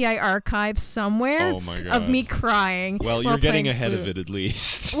the UPI archives somewhere of me crying. Well, you're getting ahead of it at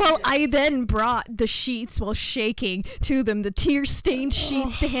least. Well, I then brought the sheets while shaking to them, the tear-stained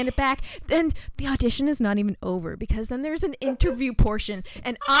sheets to hand it back. And the audition is not even over, because then there's an interview portion,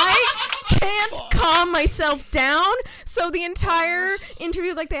 and I can't calm myself down. So the entire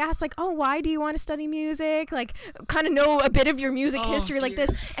interview, like, they ask, like, oh, why do you want to study music? Like, kind of know a bit of your music history, like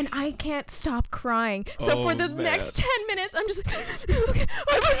this. And I can't stop crying. So for the next 10 minutes, I'm just like, okay,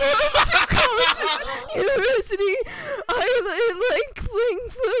 I would love to go to university. I like playing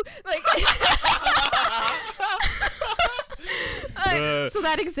flute. So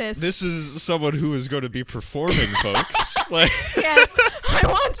that exists. This is someone who is going to be performing, folks. Like, yes, I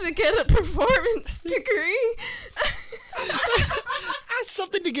want to get a performance degree. That's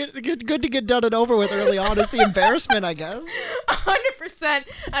something to get good to get done and over with early on. Is the embarrassment, I guess. 100%.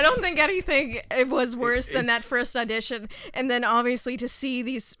 I don't think anything was worse than that first audition, and then obviously to see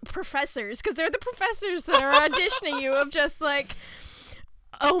these professors, because they're the professors that are auditioning you, of just like,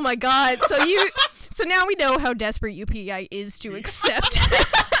 oh my god. So now we know how desperate UPI is to accept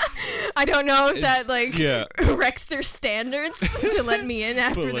I don't know if that Yeah. wrecks their standards to let me in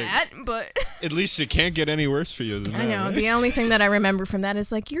after But, like, that, but At least it can't get any worse for you than that. I know. right? The only thing that I remember from that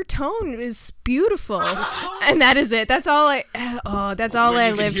is your tone is beautiful, and that is it. That's all I. Oh, that's all When I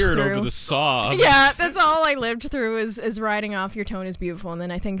you can lived hear through. it over the saw. Yeah, that's all I lived through is riding off your tone is beautiful. And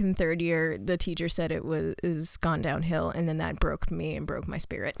then I think in third year the teacher said it is gone downhill, and then that broke me and broke my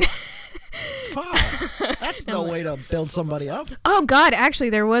spirit. Fuck. That's no way to build somebody up. Oh God, actually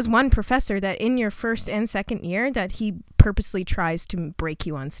there was one professor that in your first and second year that he purposely tries to break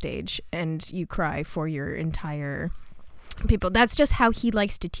you on stage and you cry for your entire people. That's just how he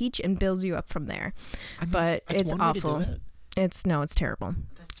likes to teach and builds you up from there. I mean, But that's it's one way to do awful. it. It's terrible.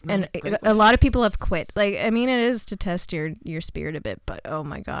 That's not And a great a way. lot of people have quit. I mean, it is to test your spirit a bit, but oh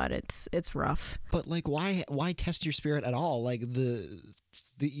my God, it's rough. But why test your spirit at all?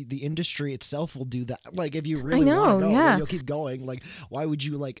 The industry itself will do that. If you really know, want to go, yeah. you'll keep going. Why would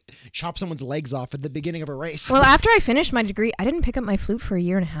you chop someone's legs off at the beginning of a race? Well, after I finished my degree, I didn't pick up my flute for a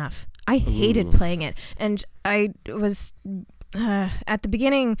year and a half. I hated playing it, and I was at the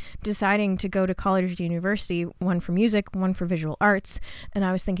beginning deciding to go to college or university, one for music, one for visual arts, and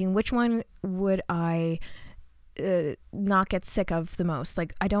I was thinking, which one would I not get sick of the most?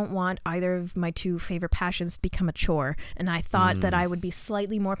 I don't want either of my two favorite passions to become a chore, and I thought that I would be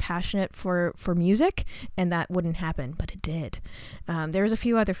slightly more passionate for music, and that wouldn't happen, but it did. There was a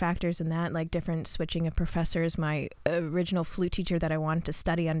few other factors in that, like different switching of professors. My original flute teacher that I wanted to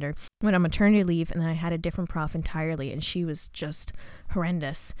study under went on maternity leave, and I had a different prof entirely, and she was just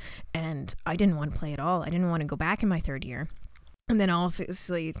horrendous, and I didn't want to play at all. I didn't want to go back in my third year. And then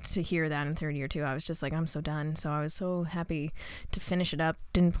obviously to hear that in third year too, I was just I'm so done. So I was so happy to finish it up.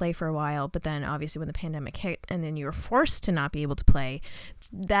 Didn't play for a while, but then obviously when the pandemic hit and then you were forced to not be able to play,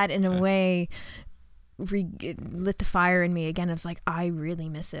 that in a way lit the fire in me again. I was I really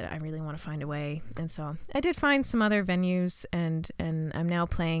miss it. I really want to find a way. And so I did find some other venues, and I'm now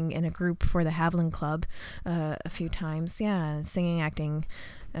playing in a group for the Haviland Club a few times. Yeah, singing, acting,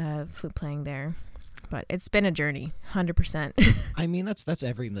 flute playing there. But it's been a journey, 100%. I mean, that's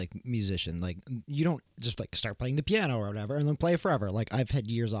every musician. You don't just start playing the piano or whatever and then play forever. I've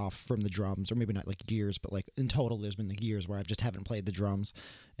had years off from the drums, or maybe not years, but in total, there's been years where I just haven't played the drums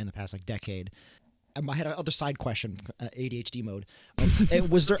in the past decade. I had another side question, ADHD mode.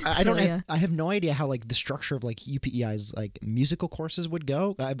 Was there? I don't. I have no idea how the structure of UPEI's musical courses would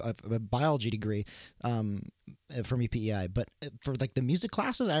go. I have a biology degree from UPEI, but for the music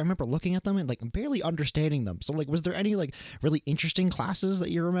classes, I remember looking at them and barely understanding them. So was there any really interesting classes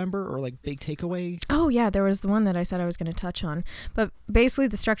that you remember, or big takeaway? Oh yeah, there was the one that I said I was going to touch on. But basically,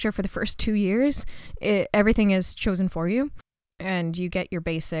 the structure for the first 2 years, everything is chosen for you. And you get your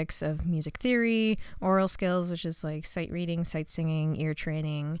basics of music theory, oral skills, which is sight reading, sight singing, ear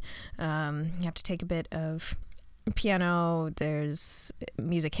training. You have to take a bit of piano. There's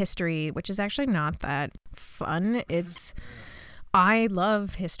music history, which is actually not that fun. I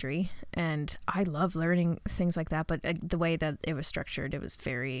love history and I love learning things like that, but the way that it was structured, it was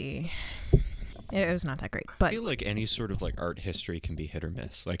not that great. But I feel like any sort of art history can be hit or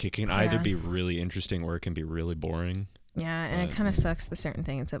miss. It can either be really interesting or it can be really boring. Yeah, and it kind of sucks, the certain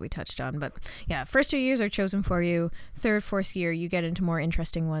things that we touched on. But yeah, first 2 years are chosen for you. Third, fourth year, you get into more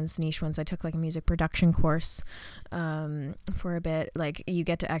interesting ones, niche ones. I took a music production course for a bit. You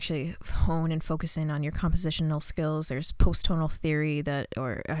get to actually hone and focus in on your compositional skills. There's post-tonal theory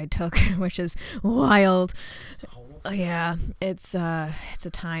I took, which is wild. Yeah, it's a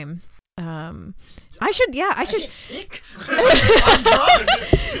time. I should. Get sick.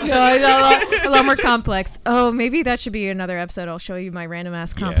 No, a lot more complex. Oh, maybe that should be another episode. I'll show you my random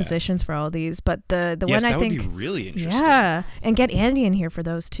ass compositions for all these. But the yes, one that I think would be really interesting. Yeah, and get Andy in here for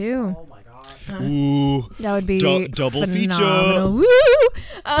those too. Oh my god. Ooh, That would be double phenomenal. feature. Woo!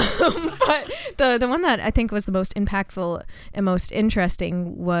 But the one that I think was the most impactful and most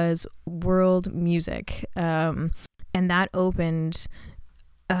interesting was world music, and that opened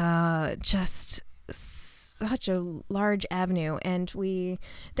just such a large avenue, and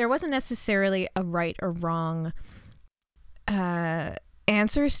there wasn't necessarily a right or wrong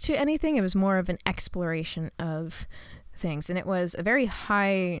answers to anything. It was more of an exploration of things, and it was a very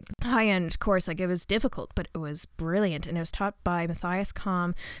high-end course. It was difficult, but it was brilliant, and it was taught by Matthias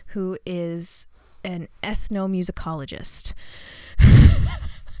Kalm, who is an ethnomusicologist.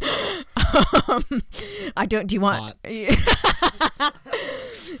 Do you want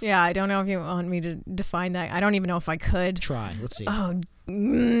yeah, I don't know if you want me to define that. I don't even know if I could Try. Let's see.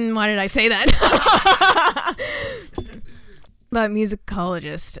 Why did I say that? But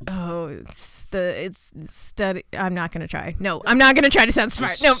musicologist, it's study. I'm not gonna try. No, I'm not gonna try to sound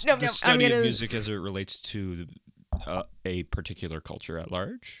smart. No. The study of music as it relates to a particular culture at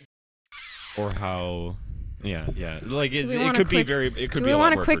large, or how. Yeah. Like it could be very. It could be a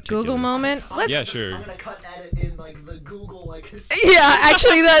lot more particular. Do we want a quick Google moment? Yeah, sure. I'm gonna cut edit in like the Google like. Yeah,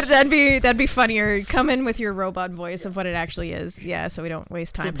 actually, that'd be funnier. Come in with your robot voice of what it actually is. Yeah, so we don't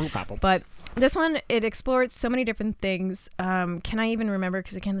waste time. But this one, it explored so many different things. Can I even remember?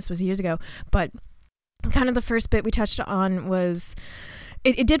 Because again, this was years ago. But kind of the first bit we touched on was.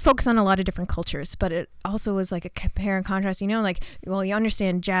 It did focus on a lot of different cultures, but it also was like a compare and contrast, like, well, you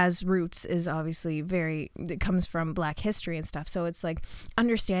understand jazz roots is obviously it comes from Black history and stuff. So it's like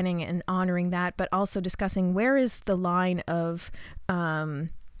understanding and honoring that, but also discussing where is the line of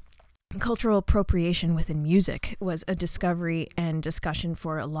cultural appropriation within music was a discovery and discussion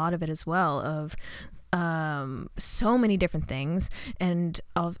for a lot of it as well, of so many different things. And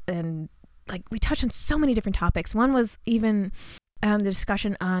like we touched on so many different topics. One was even the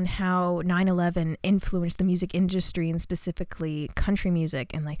discussion on how 9/11 influenced the music industry and specifically country music,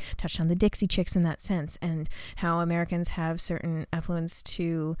 and like touched on the Dixie Chicks in that sense, and how Americans have certain affluence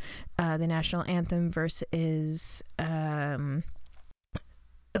to the national anthem versus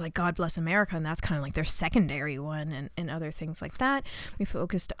like God Bless America, and that's kind of like their secondary one, and other things like that. We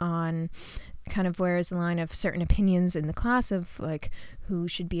focused on kind of where is the line of certain opinions in the class of like who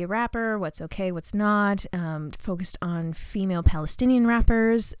should be a rapper, what's okay, what's not. Focused on female Palestinian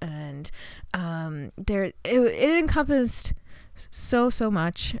rappers, and it encompassed so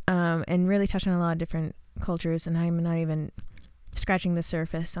much, and really touched on a lot of different cultures, and I'm not even scratching the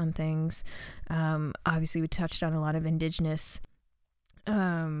surface on things. Obviously we touched on a lot of indigenous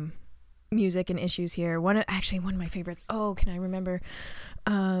music and issues here. One of my favorites, can I remember,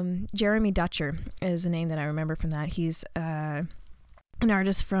 Jeremy Dutcher is the name that I remember from that. He's an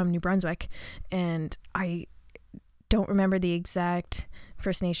artist from New Brunswick, and I don't remember the exact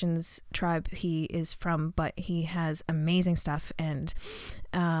First Nations tribe he is from, but he has amazing stuff. And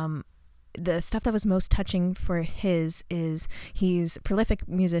the stuff that was most touching for his is he's a prolific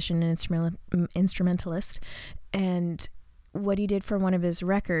musician and instrumentalist, and what he did for one of his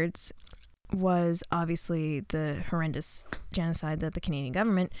records was obviously the horrendous genocide that the Canadian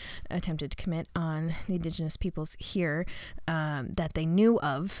government attempted to commit on the Indigenous peoples here, that they knew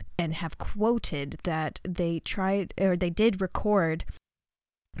of and have quoted that they did record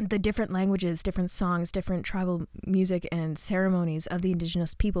the different languages, different songs, different tribal music and ceremonies of the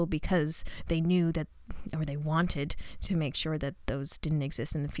Indigenous people because they knew that, or they wanted to make sure that those didn't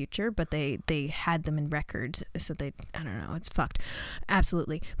exist in the future, but they had them in records. So I don't know, it's fucked.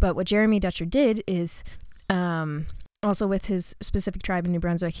 Absolutely. But what Jeremy Dutcher did is, also with his specific tribe in New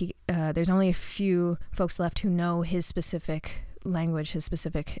Brunswick, there's only a few folks left who know his specific language, his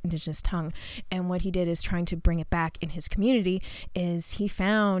specific Indigenous tongue, and what he did is trying to bring it back in his community is he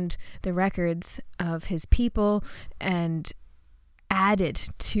found the records of his people and added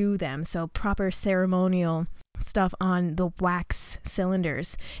to them, so proper ceremonial stuff on the wax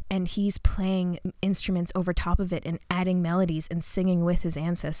cylinders, and he's playing instruments over top of it and adding melodies and singing with his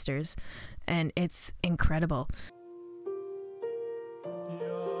ancestors, and it's incredible.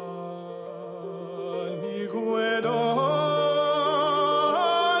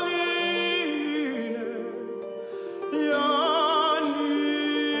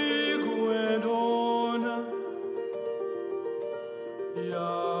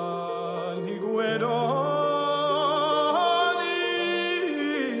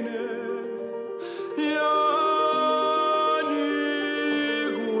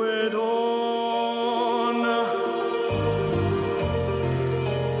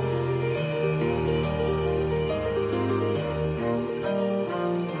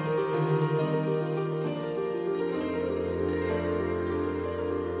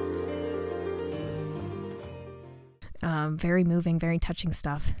 Very moving, very touching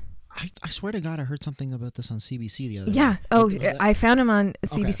stuff. I swear to God, I heard something about this on CBC the other day. Yeah. Oh, I found him on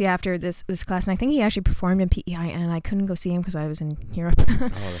CBC after this class, and I think he actually performed in PEI, and I couldn't go see him because I was in Europe.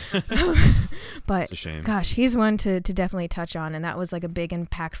 But it's a shame. Gosh, he's one to definitely touch on, and that was like a big,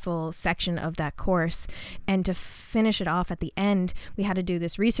 impactful section of that course. And to finish it off at the end, we had to do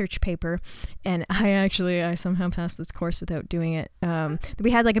this research paper, and I somehow passed this course without doing it.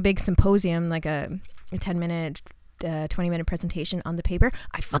 We had like a big symposium, like a 10-minute 20-minute presentation on the paper.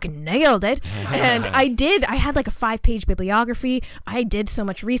 I fucking nailed it. And I had like a 5-page bibliography. I did so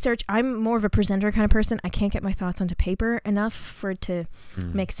much research. I'm more of a presenter kind of person. I can't get my thoughts onto paper enough for it to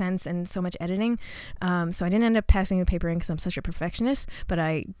make sense, and so much editing. So I didn't end up passing the paper in because I'm such a perfectionist, but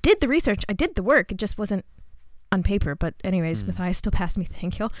I did the research. I did the work. It just wasn't on paper. But anyways, Matthias still passed me.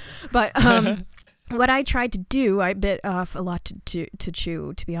 Thank you. But what I tried to do, I bit off a lot to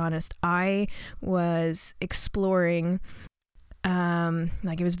chew, to be honest. I was exploring,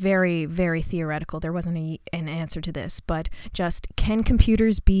 like it was very, very theoretical. There wasn't an answer to this, but just, can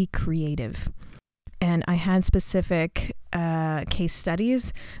computers be creative? And I had specific case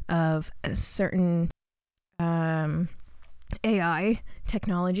studies of certain AI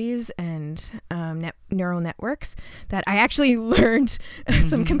technologies and neural networks that I actually learned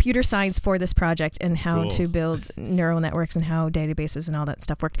some computer science for this project and how to build neural networks and how databases and all that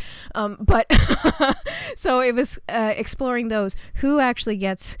stuff worked. But so it was exploring those. Who actually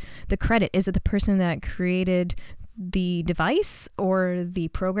gets the credit? Is it the person that created the device or the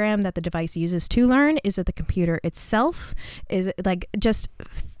program that the device uses to learn? Is it the computer itself? Is it like just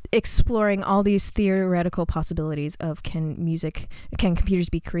exploring all these theoretical possibilities of can computers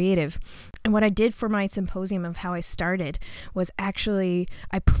be creative? And what I did for my symposium of how I started was actually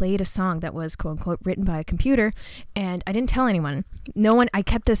I played a song that was quote unquote written by a computer, and I didn't tell anyone. No one. I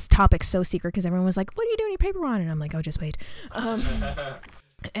kept this topic so secret because everyone was like, "What are you doing your paper on?" And I'm like, "Oh, just wait."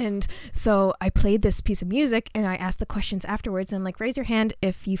 And so I played this piece of music and I asked the questions afterwards, and I'm like, raise your hand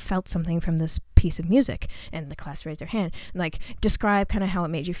if you felt something from this piece of music. And the class raised their hand. And like, describe kind of how it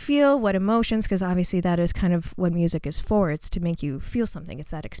made you feel, what emotions, because obviously that is kind of what music is for. It's to make you feel something. It's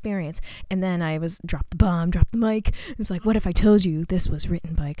that experience. And then I was drop the mic. It's like, what if I told you this was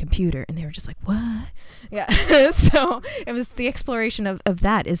written by a computer? And they were just like, what? Yeah. So it was the exploration of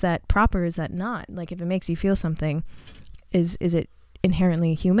that. Is that proper? Is that not? Like, if it makes you feel something, is it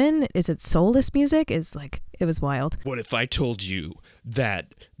inherently human? Is it soulless music? Is like, it was wild. What if I told you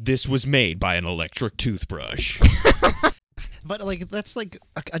that this was made by an electric toothbrush? But like, that's like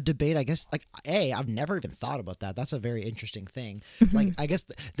a debate, I guess. Like, I've never even thought about that. That's a very interesting thing. Like, I guess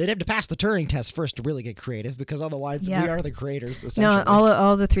they'd have to pass the Turing test first to really get creative, because otherwise we are the creators, essentially. No,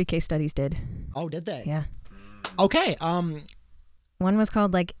 all the 3 case studies did. Oh, did they? Yeah. Okay. One was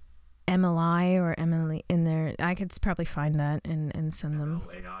called like MLI or Emily in there. I could probably find that and send them.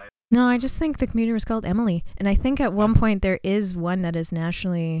 No, I just think the computer was called Emily. And I think at one point there is one that is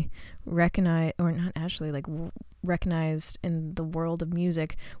nationally recognized, or not actually, like recognized in the world of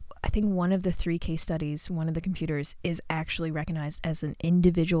music. I think one of the 3 case studies, one of the computers is actually recognized as an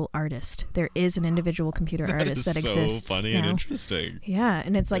individual artist. There is an individual computer artist that exists. So funny now. and interesting. Yeah,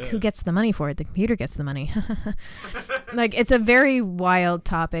 and it's like, who gets the money for it? The computer gets the money. Like, it's a very wild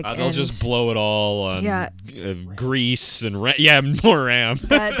topic. They'll just blow it all on grease and more RAM.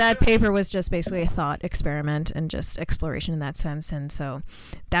 That paper was just basically a thought experiment and just exploration in that sense. And so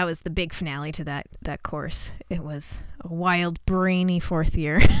that was the big finale to that course. It was a wild, brainy 4th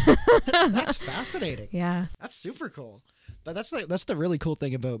year. That's fascinating. Yeah, that's super cool. But that's the really cool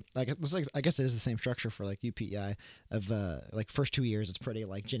thing about, like, it's like, I guess it is the same structure for like UPEI of like first 2 years it's pretty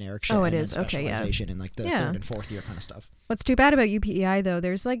like generic shit. Oh, it and is. then Okay, yeah. specialization in like the 3rd and 4th year kind of stuff. What's too bad about UPEI though,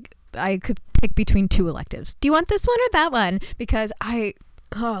 there's like, I could pick between 2 electives. Do you want this one or that one? Because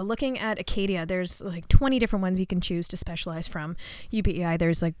looking at Acadia, there's like 20 different ones you can choose to specialize from. UPEI,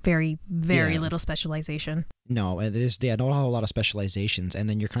 there's like very, very little specialization. No, there's not a whole lot of specializations, and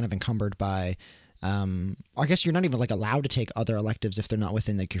then you're kind of encumbered by, I guess you're not even like allowed to take other electives if they're not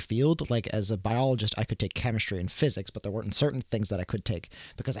within like your field. Like, as a biologist, I could take chemistry and physics, but there weren't certain things that I could take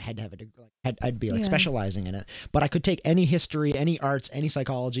because I had to have a degree. I'd be like specializing in it. But I could take any history, any arts, any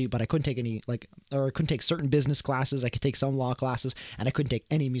psychology, but I couldn't take any or I couldn't take certain business classes. I could take some law classes, and I couldn't take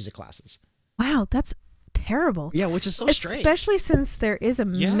any music classes. Wow, that's terrible. Yeah, which is so strange. Especially since there is a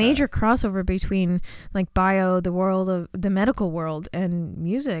major crossover between like the world of the medical world and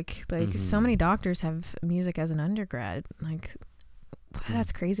music. Like so many doctors have music as an undergrad. Like,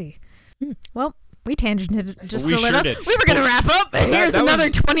 that's crazy. Well, we tangented just a little. Sure we were going to wrap up. Here's another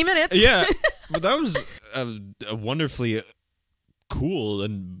 20 minutes. Yeah, but that was a wonderfully cool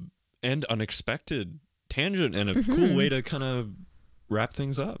and unexpected tangent and a cool way to kind of wrap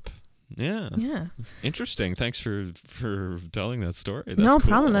things up. Yeah. Interesting. Thanks for telling that story. That's no cool.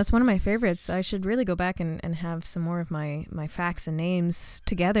 problem. That's one of my favorites. I should really go back and have some more of my facts and names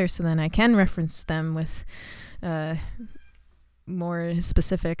together so then I can reference them with more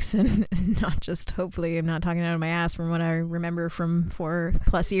specifics and not just, hopefully I'm not talking out of my ass from what I remember from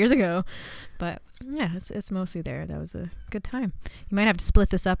 4+ years ago. But yeah, it's mostly there. That was a good time. You might have to split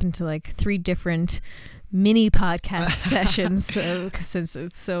this up into like 3 different mini podcast sessions since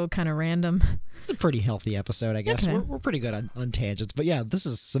it's so kind of random. It's a pretty healthy episode, I guess. Okay. We're pretty good on tangents. But yeah, this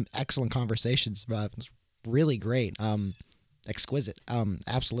is some excellent conversations. It's really great. exquisite.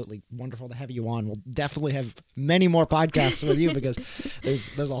 Absolutely wonderful to have you on. We'll definitely have many more podcasts with you because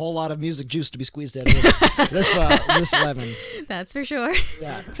there's a whole lot of music juice to be squeezed out of this lemon. That's for sure.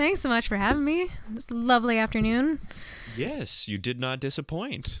 Yeah. Thanks so much for having me. This lovely afternoon. Yes, you did not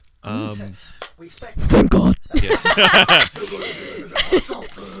disappoint. We expect. Thank God. Yes.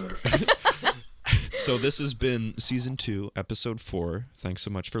 So this has been season 2, episode 4. Thanks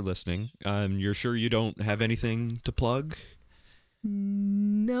so much for listening. You're sure you don't have anything to plug?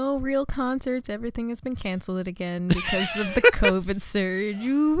 No real concerts. Everything has been canceled again because of the COVID surge.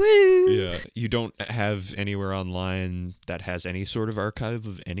 Woo! Yeah. You don't have anywhere online that has any sort of archive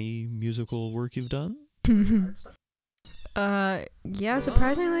of any musical work you've done? Yeah,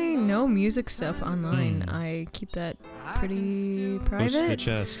 surprisingly, no music stuff online. I keep that pretty private. Close to the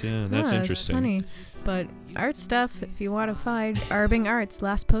chest, yeah. That's interesting. It's funny. But art stuff, if you want to find, Arbing Arts,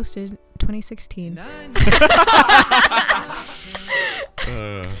 last posted 2016.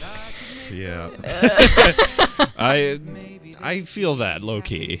 Yeah. I feel that low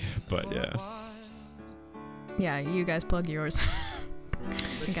key, but yeah. Yeah, you guys plug yours.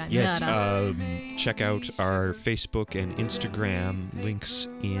 Yes, check out our Facebook and Instagram links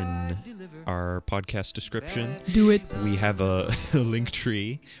in our podcast description. Do it. We have a link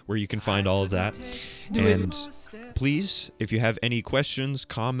tree where you can find all of that. Please, if you have any questions,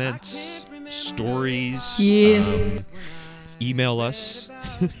 comments, stories, email us.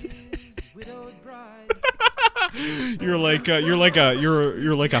 You're like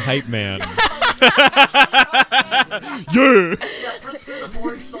a hype man. Yeah.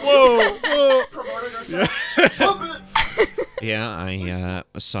 Whoa. Yeah, I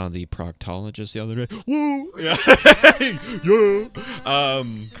saw the proctologist the other day. Woo. Yeah. Yeah.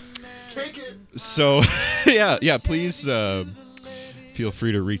 So yeah, please feel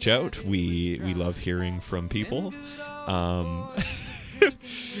free to reach out. We love hearing from people.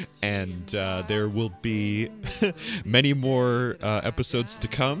 And there will be many more episodes to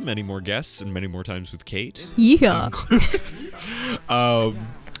come, many more guests, and many more times with Kate. Yeah.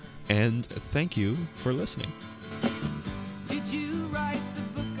 And thank you for listening. Did you write the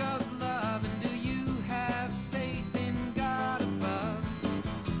book of love, and do you have faith in God above?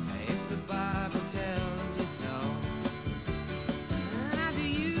 If the Bible tells you so. Now do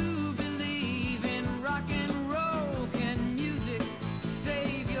you believe in rock and roll? Can music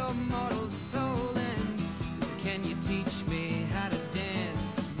save your mortal soul? And can you teach me how to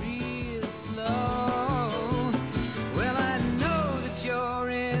dance real slow? Well, I know that you're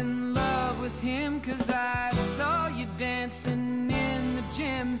in love with him, 'cause I saw you dancing in the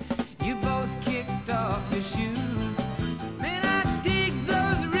gym. You both kicked off your shoes. Man, I dig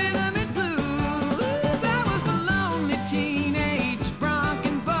those rhythm and blues. I was a lonely teenage bronc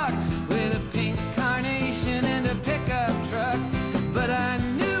and buck with a pink carnation and a pickup truck. But I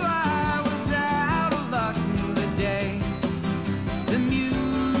knew I was out of luck the day the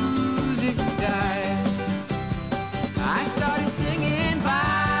music died. I started singing